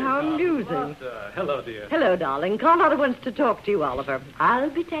 How amusing. Hello, dear. Hello, darling. Carlotta wants to talk to you, Oliver. I'll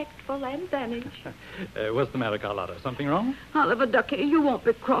be tactful and vanish. What's the matter, Carlotta? Something wrong? Oliver, Ducky, you won't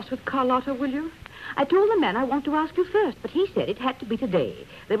be cross with Carlotta, will you? I told the man I want to ask you first, but he said it had to be today.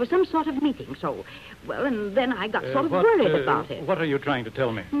 There was some sort of meeting, so... Well, and then I got sort of worried about it. What are you trying to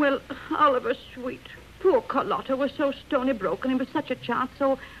tell me? Well, Oliver, sweet. Poor Carlotta was so stony broke, and it was such a chance,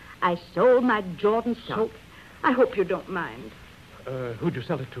 so I sold my Jordan stock. I hope you don't mind. Who'd you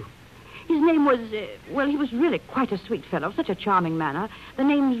sell it to? His name was, he was really quite a sweet fellow, such a charming manner. The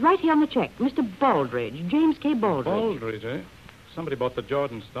name's right here on the check, Mr. Baldridge, James K. Baldridge. Baldridge, eh? Somebody bought the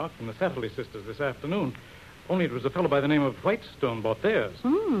Jordan stock from the Satterley sisters this afternoon. Only it was a fellow by the name of Whitestone bought theirs.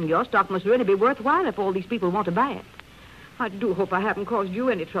 Your stock must really be worthwhile if all these people want to buy it. I do hope I haven't caused you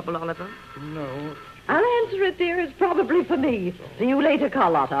any trouble, Oliver. No. I'll answer it, dear. It's probably for me. See you later,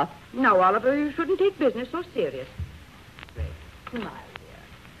 Carlotta. No, Oliver, you shouldn't take business so serious. Smile,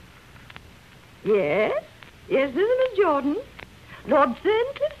 dear. Yes? Yes, this is Miss Jordan. Lord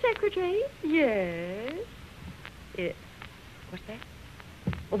Ferncliff's secretary? Yes. Yes. What's that?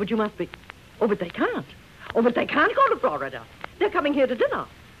 Oh, but you must be... Oh, but they can't. Oh, but they can't go to Florida. They're coming here to dinner.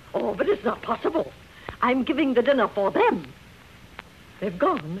 Oh, but it's not possible. I'm giving the dinner for them. They've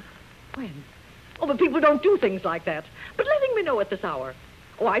gone. When? Oh, but people don't do things like that. But letting me know at this hour.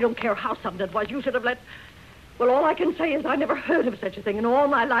 Oh, I don't care how sudden it was. You should have let... Well, all I can say is I never heard of such a thing in all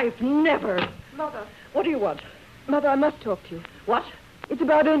my life. Never. Mother. What do you want? Mother, I must talk to you. What? It's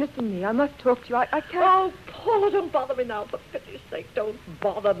about Ernest and me. I must talk to you. I can't... Oh, Paula, don't bother me now. For pity's sake, don't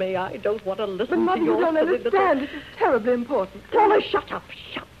bother me. I don't want to listen But, Mother, to your you don't silly understand. This is terribly important. Paula, shut up.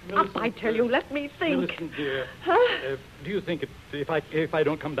 Shut Millicent, up, I tell you. Let me think. Millicent, dear. Huh? Do you think if I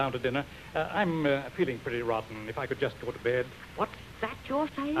don't come down to dinner, I'm feeling pretty rotten. If I could just go to bed. What's that you're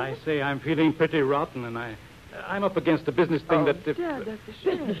saying? I say I'm feeling pretty rotten, and I'm up against a business thing that... Dad, that's a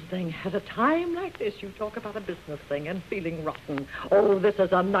shame. Business thing. At a time like this, you talk about a business thing and feeling rotten. Oh, this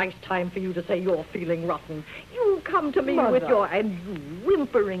is a nice time for you to say you're feeling rotten. You you come to me Mother. with your... And you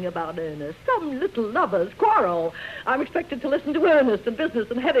whimpering about Ernest. Some little lovers' quarrel. I'm expected to listen to Ernest and business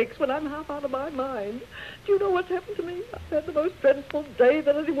and headaches when I'm half out of my mind. Do you know what's happened to me? I've had the most dreadful day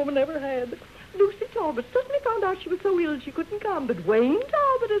that any woman ever had. Lucy Talbot suddenly found out she was so ill she couldn't come, but Wayne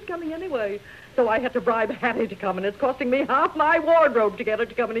Talbot is coming anyway. So I had to bribe Hattie to come, and it's costing me half my wardrobe to get her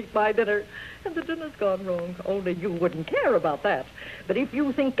to come and eat my dinner. And the dinner's gone wrong. Only you wouldn't care about that. But if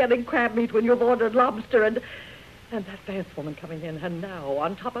you think getting crab meat when you've ordered lobster and that Vance woman coming in, and now,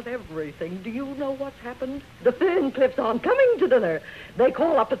 on top of everything, do you know what's happened? The Ferncliffs aren't coming to dinner. They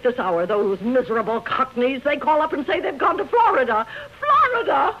call up at this hour, those miserable cockneys. They call up and say they've gone to Florida.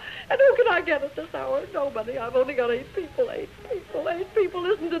 Florida! And who can I get at this hour? Nobody. I've only got 8 people. 8 people. 8 people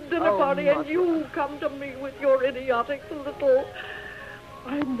isn't a dinner party, and you come to me with your idiotic little...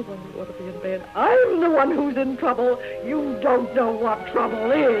 I'm the one who ought to be in bed. I'm the one who's in trouble. You don't know what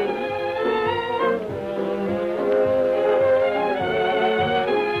trouble is.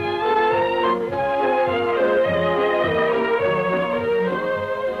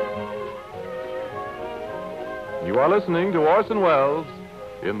 You are listening to Orson Welles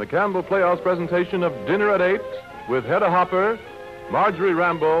in the Campbell Playhouse presentation of Dinner at 8 with Hedda Hopper, Marjorie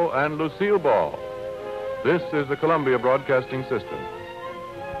Rambeau, and Lucille Ball. This is the Columbia Broadcasting System.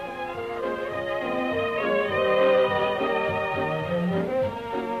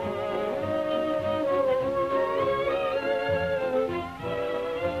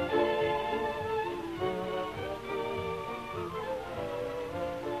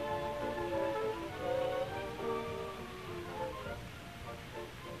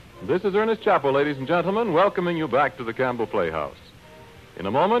 This is Ernest Chappell, ladies and gentlemen, welcoming you back to the Campbell Playhouse. In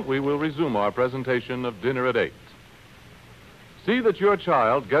a moment, we will resume our presentation of Dinner at 8. See that your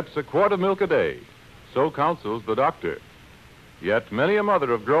child gets a quart of milk a day. So counsels the doctor. Yet many a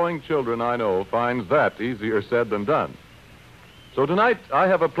mother of growing children I know finds that easier said than done. So tonight, I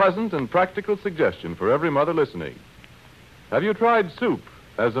have a pleasant and practical suggestion for every mother listening. Have you tried soup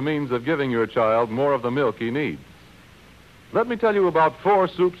as a means of giving your child more of the milk he needs? Let me tell you about 4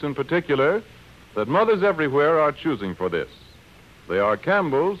 soups in particular that mothers everywhere are choosing for this. They are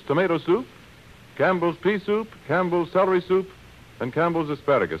Campbell's tomato soup, Campbell's pea soup, Campbell's celery soup, and Campbell's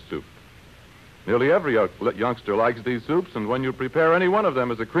asparagus soup. Nearly every youngster likes these soups, and when you prepare any one of them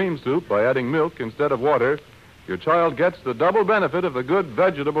as a cream soup by adding milk instead of water, your child gets the double benefit of the good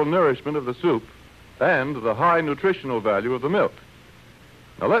vegetable nourishment of the soup and the high nutritional value of the milk.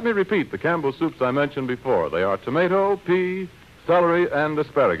 Now, let me repeat the Campbell soups I mentioned before. They are tomato, pea, celery, and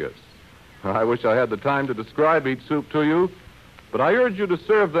asparagus. I wish I had the time to describe each soup to you, but I urge you to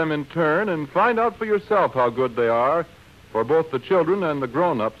serve them in turn and find out for yourself how good they are for both the children and the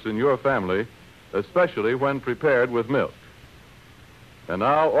grown-ups in your family, especially when prepared with milk. And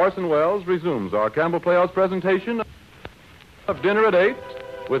now, Orson Welles resumes our Campbell Playhouse presentation of Dinner at 8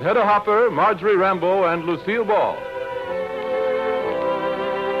 with Hedda Hopper, Marjorie Rambeau, and Lucille Ball.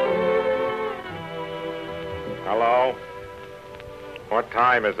 Hello? What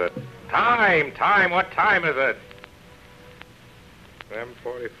time is it? Time! What time is it?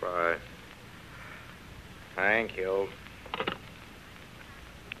 7:45. Thank you.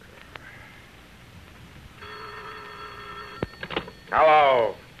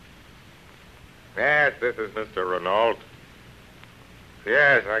 Hello? Yes, this is Mr. Renault.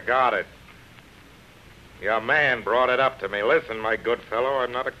 Yes, I got it. Your man brought it up to me. Listen, my good fellow,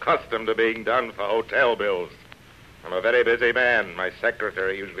 I'm not accustomed to being done for hotel bills. I'm a very busy man. My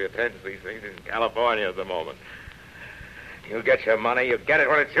secretary usually attends these things in California at the moment. You get your money, you get it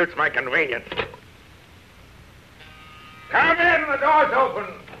when it suits my convenience. Come in, the door's open.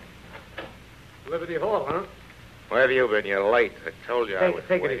 Liberty Hall, huh? Where have you been? You're late. I told you I would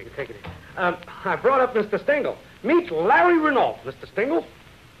Take wait. it easy. I brought up Mr. Stengel. Meet Larry Renault. Mr. Stengel?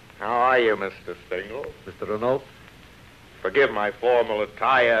 How are you, Mr. Stengel? Mr. Renault? Forgive my formal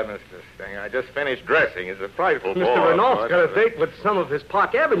attire, Mr. Stengel. I just finished dressing. It's a frightful bore. Mr. Renault's got a date with some of his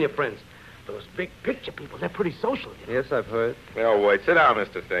Park Avenue friends. Those big picture people, they're pretty social. You know? Yes, I've heard. No, wait. Sit down,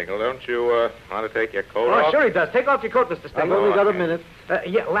 Mr. Stengel. Don't you want to take your coat Oh, off? sure he does. Take off your coat, Mr. I've Stengel. only got a minute.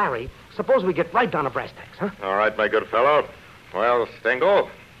 Yeah, Larry, suppose we get right down to brass tacks, huh? All right, my good fellow. Well, Stengel,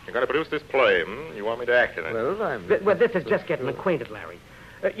 you're going to produce this play, You want me to act in it? Well, this is just getting acquainted, Larry.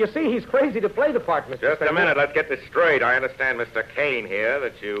 You see, he's crazy to play the part, Mr. Just Stengel. a minute. Let's get this straight. I understand, Mr. Kane here,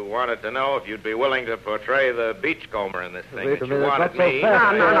 that you wanted to know if you'd be willing to portray the beachcomber in this thing. Wait a that you minute, wanted not so me.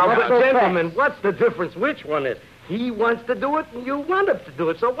 fast. No, What's but so gentlemen, what's the difference? Which one is? He wants to do it, and you want him to do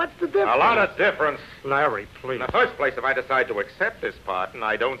it, so what's the difference? A lot of difference. Larry, please. In the first place, if I decide to accept this part, and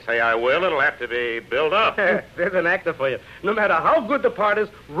I don't say I will, it'll have to be built up. There's an actor for you. No matter how good the part is,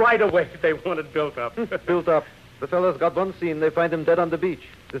 right away they want it built up. Built up. The fellas got one scene. They find him dead on the beach.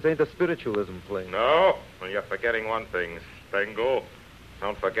 This ain't a spiritualism play. No? Well, you're forgetting one thing, Stengel.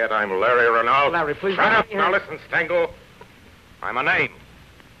 Don't forget I'm Larry Renault. Larry, please. Shut up. Now listen, Stengel. I'm a name.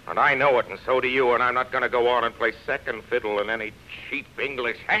 And I know it, and so do you, and I'm not going to go on and play second fiddle in any cheap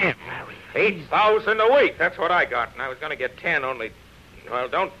English ham. 8,000 a week. That's what I got, and I was going to get 10, only... Well,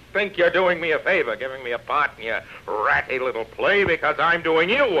 don't think you're doing me a favor, giving me a part in your ratty little play, because I'm doing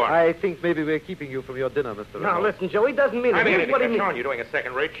you one. I think maybe we're keeping you from your dinner, Mr. Now, Renault. listen, Joe, he doesn't mean it. I mean, What do you mean? You're doing a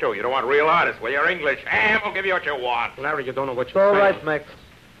second-rate show. You don't want real artists. Well, your English ham will give you what you want. Larry, you don't know what It's you're all saying. right, Max.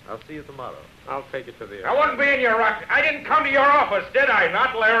 I'll see you tomorrow. I'll take you to the... I wouldn't be in your ruck. I didn't come to your office, did I?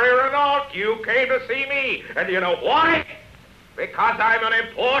 Not Larry Renault. You came to see me. And do you know why? Because I'm an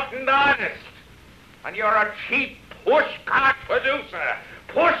important artist. And you're a cheap pushcart producer.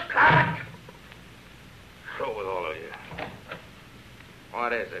 Pushcart! So with all of you.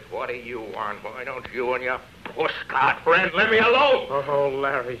 What is it? What do you want? Why don't you and your pushcart friend leave me alone? Oh,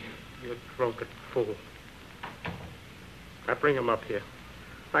 Larry, you drunken fool. Now, bring him up here.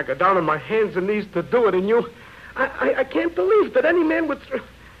 I go down on my hands and knees to do it, and you... I can't believe that any man would...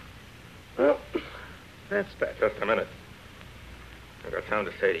 Well, that's that. Just a minute. I've got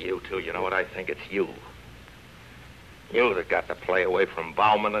something to say to you, too. You know what? I think it's you. You that got the play away from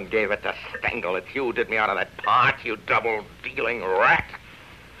Bauman and gave it to Stengel. It's you who did me out of that part, you double-dealing rat.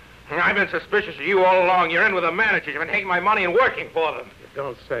 I've been suspicious of you all along. You're in with the managers. You've been taking my money and working for them. You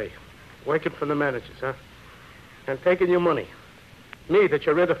don't say. Working for the managers, huh? And taking your money. Me, that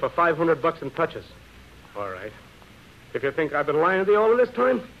you're in it for $500 in touches. All right. If you think I've been lying to you all of this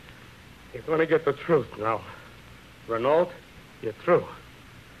time, you're going to get the truth now. Renault, you're through.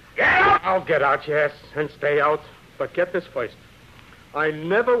 Get out! I'll get out, yes, and stay out. But get this first. I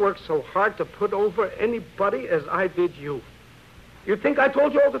never worked so hard to put over anybody as I did you. You think I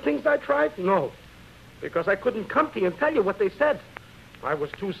told you all the things I tried? No. Because I couldn't come to you and tell you what they said. I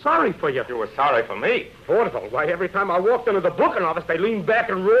was too sorry for you. You were sorry for me. Vaudeville. Why, every time I walked into the booking office, they leaned back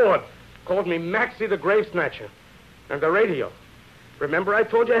and roared. Called me Maxie the Grave Snatcher. And the radio. Remember I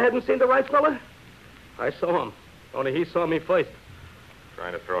told you I hadn't seen the right fella? I saw him. Only he saw me first.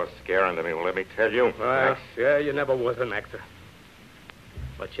 Trying to throw a scare into me. Well, let me tell you. Well, yeah, you never was an actor.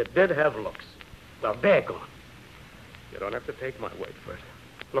 But you did have looks. Well, they're gone. You don't have to take my word for it.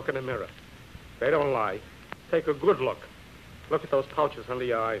 Look in the mirror. They don't lie. Take a good look. Look at those pouches under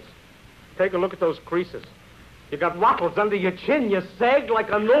your eyes. Take a look at those creases. You got wattles under your chin. You sagged like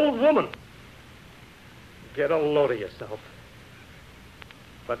an old woman. Get a load of yourself.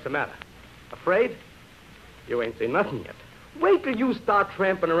 What's the matter? Afraid? You ain't seen nothing yet. Wait till you start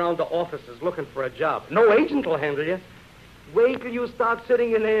tramping around the offices looking for a job. No agent will handle you. Wait till you start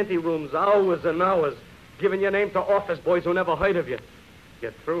sitting in ante-rooms hours and hours, giving your name to office boys who never heard of you.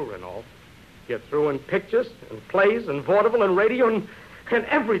 You're through, Renault. You're through in pictures and plays and vaudeville and radio and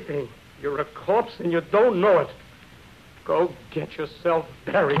everything. You're a corpse and you don't know it. Go get yourself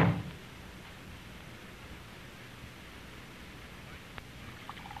buried.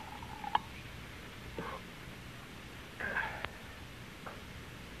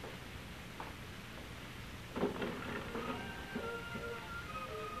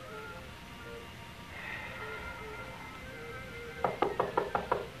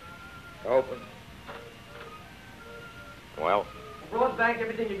 Open. Well? Brought back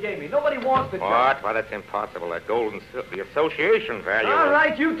everything you gave me. Nobody wants the What? Why, that's impossible. That the association value. All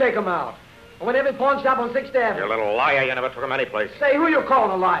right, you take them out. I went every pawn shop on 6th Avenue. You little liar. You never took him anyplace. Say, who you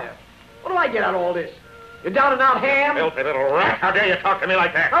calling a liar? What do I get out of all this? You're down and out ham? Filthy little rat. How dare you talk to me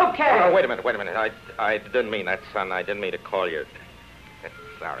like that? Okay. Oh, wait a minute. I didn't mean that, son. I didn't mean to call you.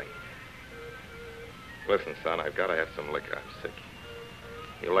 Sorry. Listen, son, I've got to have some liquor. I'm sick.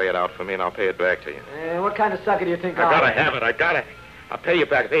 You lay it out for me, and I'll pay it back to you. What kind of sucker do you think I gotta have it. I'll pay you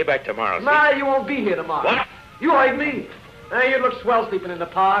back. Pay you back tomorrow. Nah, you won't be here tomorrow. What? You heard me. You look swell sleeping in the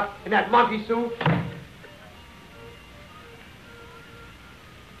park in that monkey suit.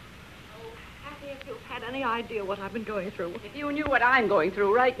 If you've had any idea what I've been going through. If you knew what I'm going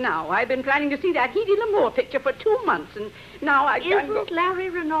through right now, I've been planning to see that Hedy Lamour picture for 2 months, and now I can't go. Isn't Larry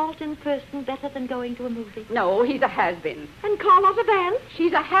Renault in person better than going to a movie? No, he's a has-been. And Carlotta Vance?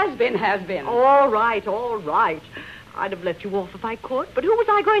 She's a has-been. All right. I'd have let you off if I could, but who was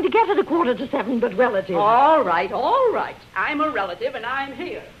I going to get at 6:45 but relatives? All right. I'm a relative, and I'm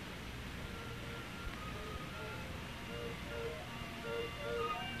here.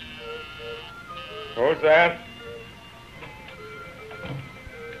 Who's that?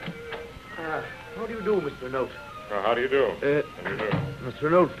 How do you do, Mr. Renault? How do you do? Mr.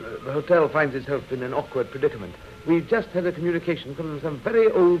 Renault, the hotel finds itself in an awkward predicament. We've just had a communication from some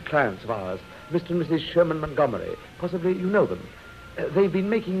very old clients of ours. Mr. and Mrs. Sherman Montgomery. Possibly you know them. They've been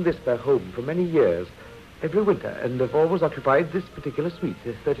making this their home for many years, every winter, and have always occupied this particular suite,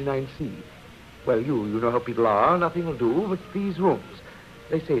 39C. Well, you know how people are. Nothing will do but these rooms.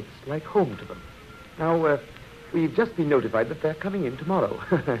 They say it's like home to them. Now, we've just been notified that they're coming in tomorrow.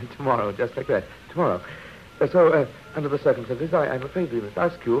 Tomorrow, just like that. Tomorrow. So, under the circumstances, I'm afraid we must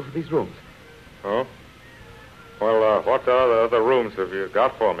ask you for these rooms. Oh? Well, what other rooms have you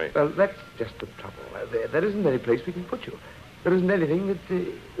got for me? Well, that's just the trouble. There isn't any place we can put you. There isn't anything that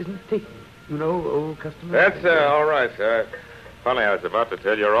isn't taken. You know, old customers. That's all right, sir. Funny, I was about to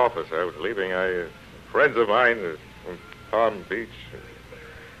tell your office. I was leaving. Friends of mine from Palm Beach.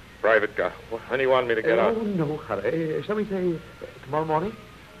 Private guy. When do you want me to get out? Oh, no hurry. Shall we say tomorrow morning?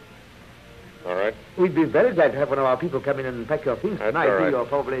 All right. We'd be very glad to have one of our people come in and pack your things That's tonight. all right. You're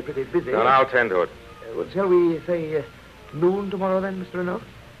probably pretty busy. And I'll tend to it. Well, shall we say noon tomorrow then, Mr. Renault?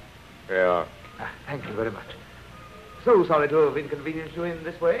 Yeah. Thank you very much. So sorry to have inconvenienced you in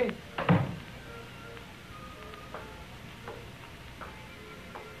this way.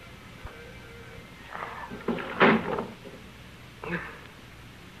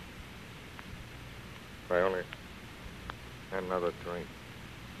 I only had another drink.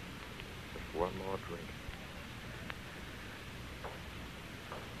 Just one more drink.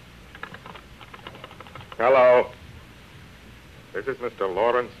 Hello. This is Mr.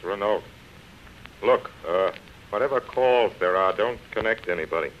 Lawrence Renault. Look, whatever calls there are, don't connect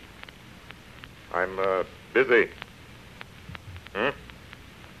anybody. I'm busy.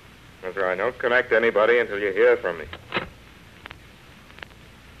 That's right. Don't connect anybody until you hear from me.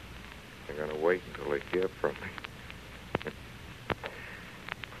 I'm going to wait until they hear from me.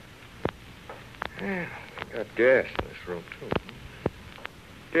 Yeah, I got gas in this room, too.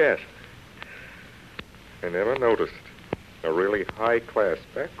 Gas. I never noticed. A really high-class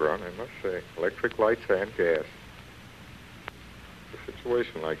background, I must say. Electric lights and gas. A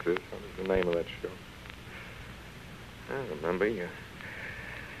situation like this, what is the name of that show? I remember you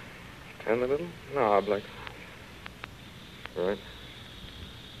turn the little knob like... Right.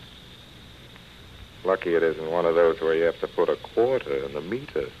 Lucky it isn't one of those where you have to put a quarter in the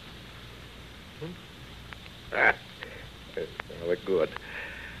meter. Ah, it's rather good.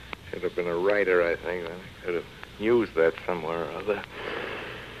 Should have been a writer, I think. I could have used that somewhere or other.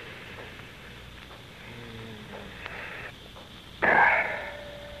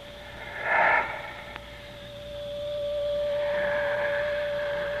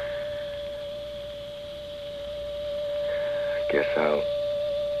 Guess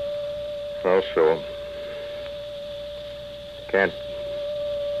I'll show him. Can't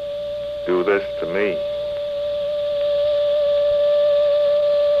do this to me.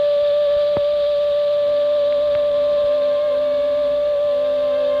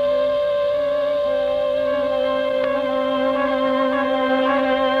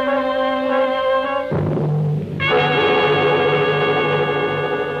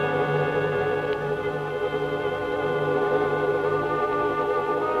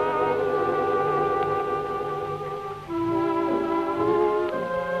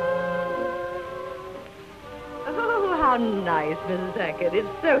 Nice, Mrs. Packard. It's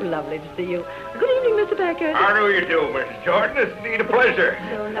so lovely to see you. Good evening, Mr. Packard. How do you do, Mrs. Jordan? It's indeed a pleasure.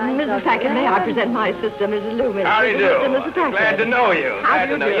 So nice. Mrs. Packard, may I present my sister, Mrs. Loomis? How do you do? Mr. Packard. Glad to know you. How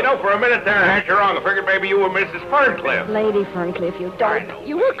do you do? You know, for a minute there, I had you wrong. I figured maybe you were Mrs. Ferncliff. Lady Ferncliff, you I don't. know.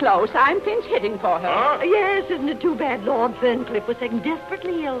 You were close. I'm pinch hitting for her. Huh? Yes, isn't it too bad Lord Ferncliff was taken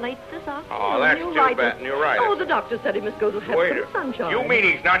desperately ill late this afternoon? Oh, that's You're too right. bad. And you're right. Oh, the doctor said he must go to have Wait some sunshine. You mean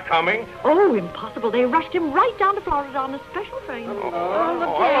he's not coming? Oh, impossible. They rushed him right down to Florida on a special train. Oh, look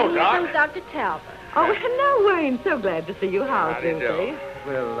hello, here. Doc. Here comes Dr. Talbot. Oh, hello, Wayne. So glad to see you. How's How do you Lucy? do?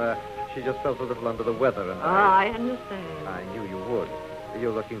 Well, she just felt a little under the weather, and I understand. I knew you would.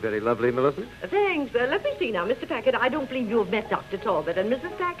 You're looking very lovely, Millicent. Thanks. Let me see now, Mr. Packard. I don't believe you have met Dr. Talbot and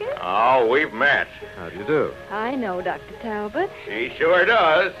Mrs. Packard. Oh, we've met. How do you do? I know Dr. Talbot. He sure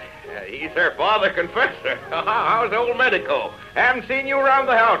does. He's her father confessor. How's old medical? Haven't seen you around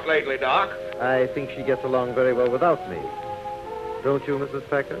the house lately, Doc. I think she gets along very well without me. Don't you, Mrs.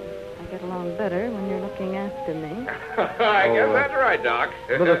 Packard? I get along better when you're looking after me. I guess that's right, Doc.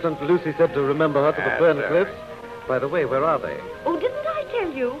 Millicent, Lucy said to remember her to the That's Ferncliffs. By the way, where are they? Oh, didn't I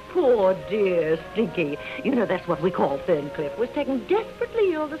tell you? Poor dear Stinky. You know, that's what we call Ferncliff. Was taken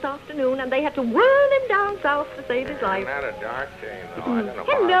desperately ill this afternoon, and they had to whirl him down south to save his life. Not a dark shame, though. I don't know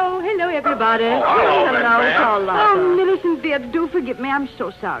why. Hello, everybody. Oh, hello, Miss Van. Carlotta. Oh, Millicent, dear, do forgive me. I'm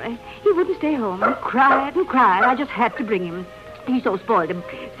so sorry. He wouldn't stay home and cried and cried. I just had to bring him. He's so spoiled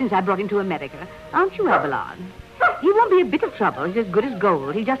since I brought him to America. Aren't you, Avalon? He won't be a bit of trouble. He's as good as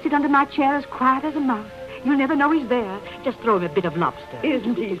gold. He'll just sit under my chair as quiet as a mouse. You'll never know he's there. Just throw him a bit of lobster.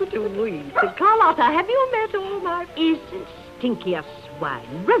 Isn't he sweet? Carlotta, have you met all my... Isn't Stinky a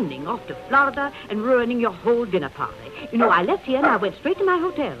swine, running off to Florida and ruining your whole dinner party? You know, I left here and I went straight to my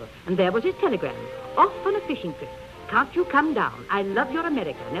hotel, and there was his telegram. Off on a fishing trip. Can't you come down? I love your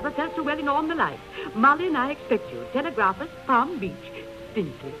America. Never felt so well in all my life. Molly and I expect you. Telegraphus, Palm Beach.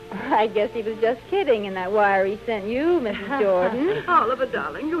 Stinky. I guess he was just kidding in that wire he sent you, Mrs. Jordan. Oliver,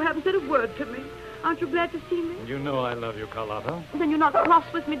 darling, you haven't said a word to me. Aren't you glad to see me? You know I love you, Carlotta. Then you're not cross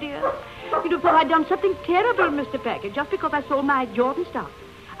with me, dear. You'd have thought I'd done something terrible, Mr. Packard, just because I sold my Jordan stock.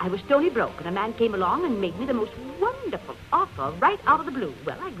 I was stony broke, and a man came along and made me the most wonderful offer right out of the blue.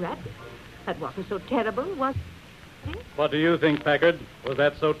 Well, I grabbed it. That wasn't so terrible, was it? What do you think, Packard? Was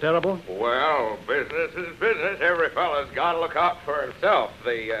that so terrible? Well, business is business. Every fellow's got to look out for himself.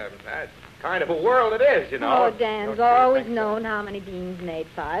 That's kind of a world it is, you know. Oh, Dan's always known how many beans made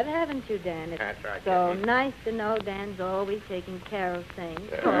 5, haven't you, Dan? It's That's right, so Kitty. nice to know Dan's always taking care of things.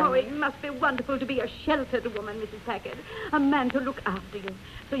 Oh, it must be wonderful to be a sheltered woman, Mrs. Packard. A man to look after you,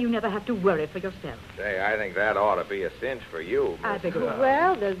 so you never have to worry for yourself. Say, I think that ought to be a cinch for you. I beg your pardon.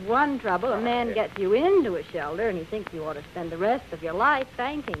 Well, there's one trouble. A man gets you into a shelter, and he thinks you ought to spend the rest of your life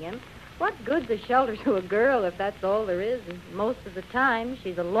thanking him. What good's a shelter to a girl if that's all there is? And most of the time,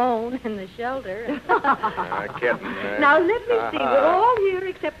 she's alone in the shelter. Kidding. Now, let me see. We're all here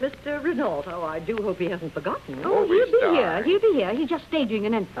except Mr. Renault. Oh, I do hope he hasn't forgotten. Oh, we he'll be start. here. He'll be here. He's just staging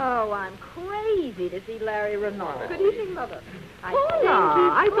an entrance. Oh, I'm crazy to see Larry Renault. Good evening, Mother. Paula,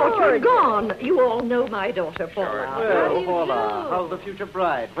 I thought you were gone. You all know my daughter, Paula. Well, Paula, how's the future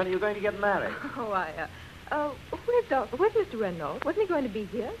bride? When are you going to get married? Where's Mr. Renault? Wasn't he going to be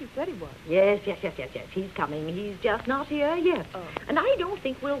here? You said he was. Yes. He's coming. He's just not here yet. Oh. And I don't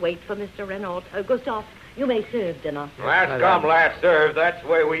think we'll wait for Mr. Renault. Gustav, you may serve dinner. Last come, last served. That's the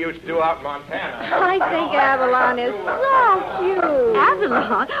way we used to do out in Montana. I think Avalon is so cute.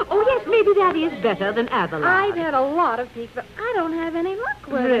 Avalon? Oh, yes, maybe that is better than Avalon. I've had a lot of peaks, but I don't have any luck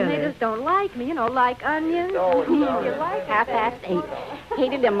with them. They just don't like me, like onions. Oh, You like 8:30.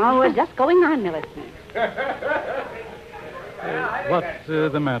 Hated them all. We're just going on, Millicent. What's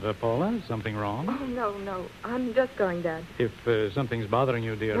the matter, Paula? Something wrong? Oh, no. I'm just going, Dad. If something's bothering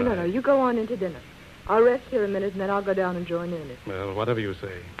you, dear. No. You go on into dinner. I'll rest here a minute, and then I'll go down and join in it. Well, whatever you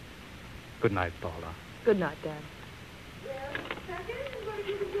say. Good night, Paula. Good night, Dad.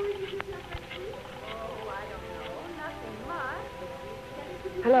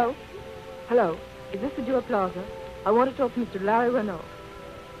 Hello? Is this the Jewel Plaza? I want to talk to Mr. Larry Renault.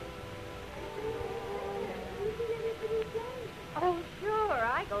 Oh, sure.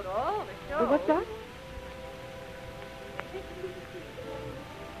 I go to all the shows. What's that?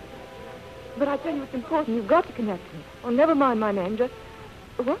 But I tell you, it's important. You've got to connect me. Oh, never mind my name. Just...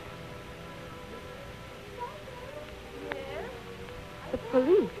 What? Yes? The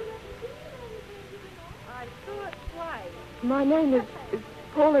police. I saw it twice. My name is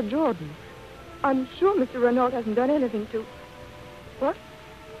Paula Jordan. I'm sure Mr. Renault hasn't done anything to... What?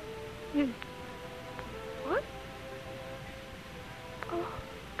 What? Oh.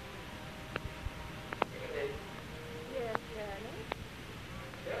 Yes, Danny.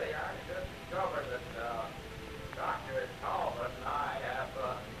 Billy, I just discovered that Dr. Kaufman and I have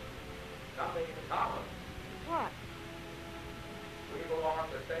something in common. What? We belong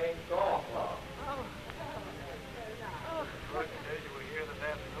to the same golf club. Oh. Good to say you were here this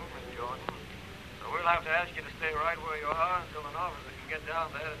afternoon, Miss Jordan. So we'll have to ask you to stay right where you are until an officer can get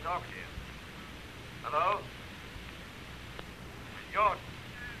down there to talk to you. Hello? Miss Jordan?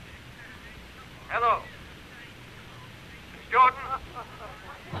 Hello? Miss Jordan?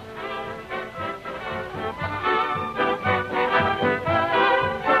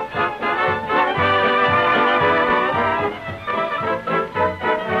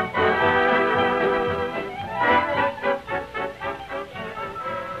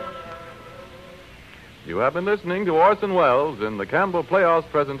 You have been listening to Orson Welles in the Campbell Playhouse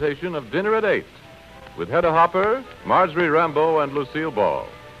presentation of Dinner at 8 with Hedda Hopper, Marjorie Rambeau, and Lucille Ball.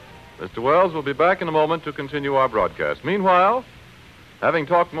 Mr. Welles will be back in a moment to continue our broadcast. Meanwhile, having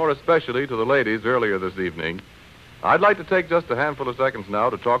talked more especially to the ladies earlier this evening, I'd like to take just a handful of seconds now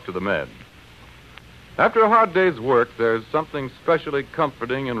to talk to the men. After a hard day's work, there's something specially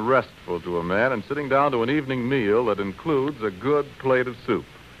comforting and restful to a man in sitting down to an evening meal that includes a good plate of soup.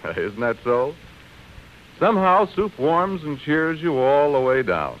 Isn't that so? Somehow, soup warms and cheers you all the way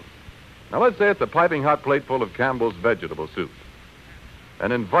down. Now, let's say it's a piping hot plateful of Campbell's vegetable soup.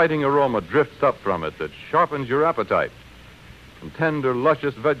 An inviting aroma drifts up from it that sharpens your appetite. and tender,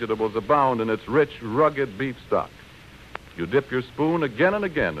 luscious vegetables abound in its rich, rugged beef stock. You dip your spoon again and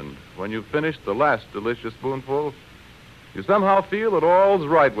again, and when you've finished the last delicious spoonful, you somehow feel that all's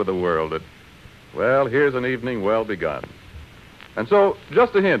right with the world. Well, here's an evening well begun. And so,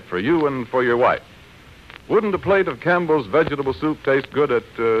 just a hint for you and for your wife. Wouldn't a plate of Campbell's vegetable soup taste good at,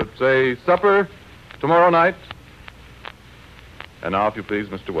 say, supper tomorrow night? And now, if you please,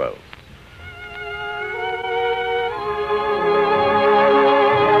 Mr. Wells.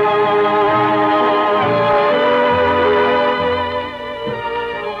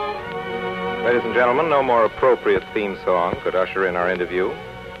 Ladies and gentlemen, no more appropriate theme song could usher in our interview.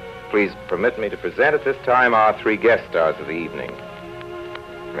 Please permit me to present at this time our three guest stars of the evening.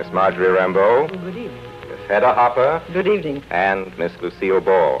 Miss Marjorie Rambeau. Good evening. Miss Hedda Hopper. Good evening. And Miss Lucille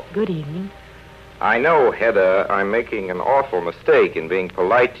Ball. Good evening. I know, Hedda, I'm making an awful mistake in being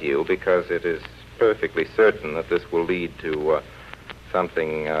polite to you because it is perfectly certain that this will lead to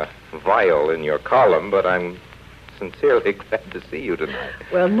something vile in your column, but I'm sincerely glad to see you tonight.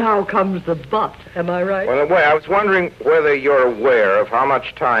 Well, now comes the but. Am I right? Well, anyway, I was wondering whether you're aware of how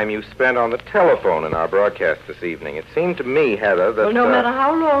much time you spent on the telephone in our broadcast this evening. It seemed to me, Heather, that... Well, no matter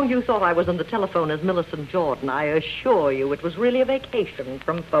how long you thought I was on the telephone as Millicent Jordan, I assure you it was really a vacation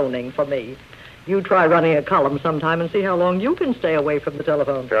from phoning for me. You try running a column sometime and see how long you can stay away from the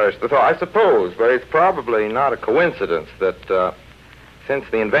telephone. Perish the thought, I suppose, but it's probably not a coincidence that since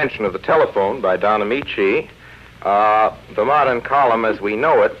the invention of the telephone by Don Amici, the modern column as we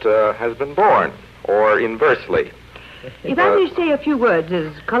know it has been born, or inversely. If I may say a few words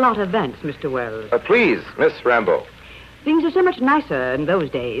as Carlotta Vance, Mr. Wells. Please, Miss Rambeau. Things are so much nicer in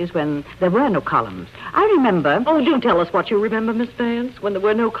those days when there were no columns. I remember... Oh, do tell us what you remember, Miss Vance, when there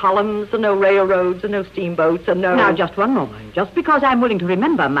were no columns and no railroads and no steamboats and no... Now, just one moment. Just because I'm willing to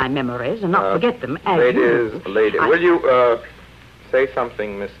remember my memories and not forget them as Ladies, will you say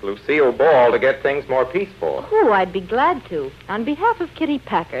something, Miss Lucille Ball, to get things more peaceful? Oh, I'd be glad to. On behalf of Kitty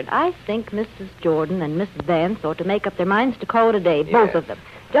Packard, I think Mrs. Jordan and Miss Vance ought to make up their minds to call it a day, both of them.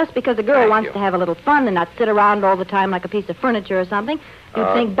 Just because a girl wants to have a little fun and not sit around all the time like a piece of furniture or something,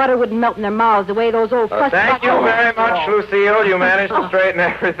 you'd think butter wouldn't melt in their mouths the way those old fuss... Thank you very much, Lucille. You managed to straighten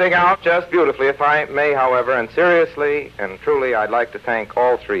everything out just beautifully. If I may, however, and seriously and truly, I'd like to thank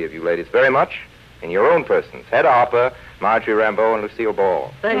all three of you ladies very much in your own persons. Hedda Hopper, Marjorie Rambeau, and Lucille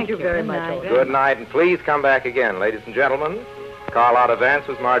Ball. Thank you very much. Good night, and please come back again, ladies and gentlemen. Carlotta Vance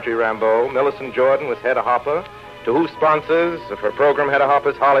was Marjorie Rambeau. Millicent Jordan was Hedda Hopper. To whose sponsors of her program, Hedda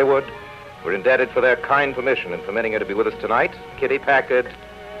Hopper's Hollywood, we're indebted for their kind permission in permitting her to be with us tonight. Kitty Packard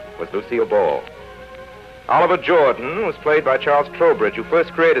was Lucille Ball. Oliver Jordan was played by Charles Trowbridge, who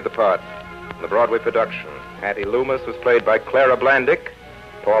first created the part in the Broadway production. Hattie Loomis was played by Clara Blandick,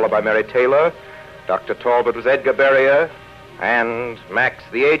 Paula by Mary Taylor, Dr. Talbot was Edgar Berrier, and Max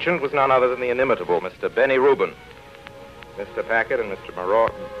the Agent was none other than the inimitable Mr. Benny Rubin. Mr. Packard and Mr.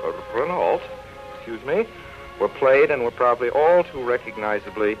 Renault, were played and were probably all too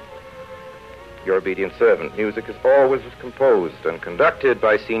recognizably your obedient servant. Music as always was composed and conducted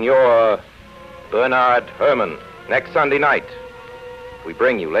by Signor Bernard Herrmann. Next Sunday night, we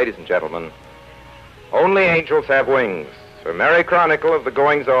bring you, ladies and gentlemen, Only Angels Have Wings, a merry chronicle of the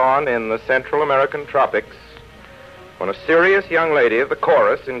goings-on in the Central American tropics, when a serious young lady of the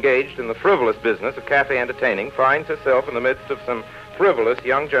chorus engaged in the frivolous business of cafe entertaining finds herself in the midst of some frivolous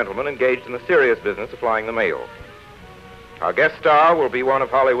young gentlemen engaged in the serious business of flying the mail. Our guest star will be one of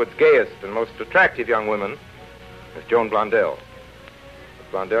Hollywood's gayest and most attractive young women, Miss Joan Blondell. Miss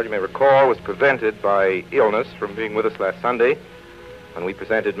Blondell, you may recall, was prevented by illness from being with us last Sunday when we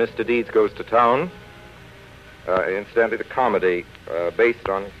presented Mr. Deeds Goes to Town, incidentally the comedy based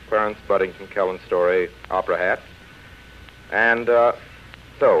on Clarence Buddington Kellen's story, Opera Hat. And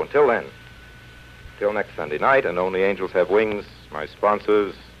so, until then, till next Sunday night, and Only Angels Have Wings, my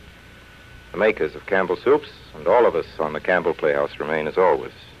sponsors, the makers of Campbell Soups, and all of us on the Campbell Playhouse remain, as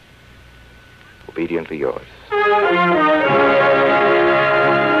always, obediently yours.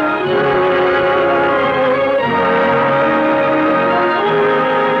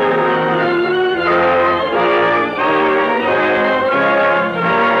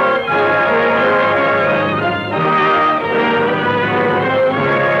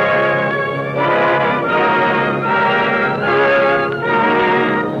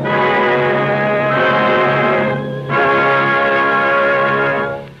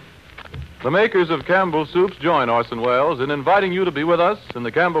 The makers of Campbell Soups join Orson Welles in inviting you to be with us in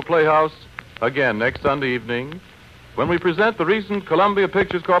the Campbell Playhouse again next Sunday evening when we present the recent Columbia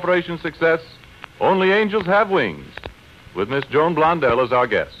Pictures Corporation success, Only Angels Have Wings, with Miss Joan Blondell as our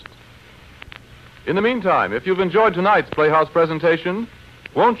guest. In the meantime, if you've enjoyed tonight's Playhouse presentation,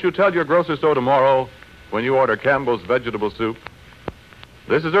 won't you tell your grocer so tomorrow when you order Campbell's vegetable soup?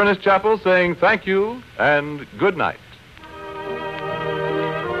 This is Ernest Chappell saying thank you and good night.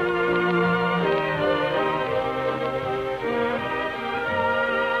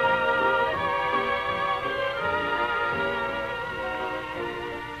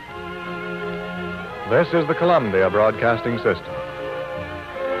 This is the Columbia Broadcasting System.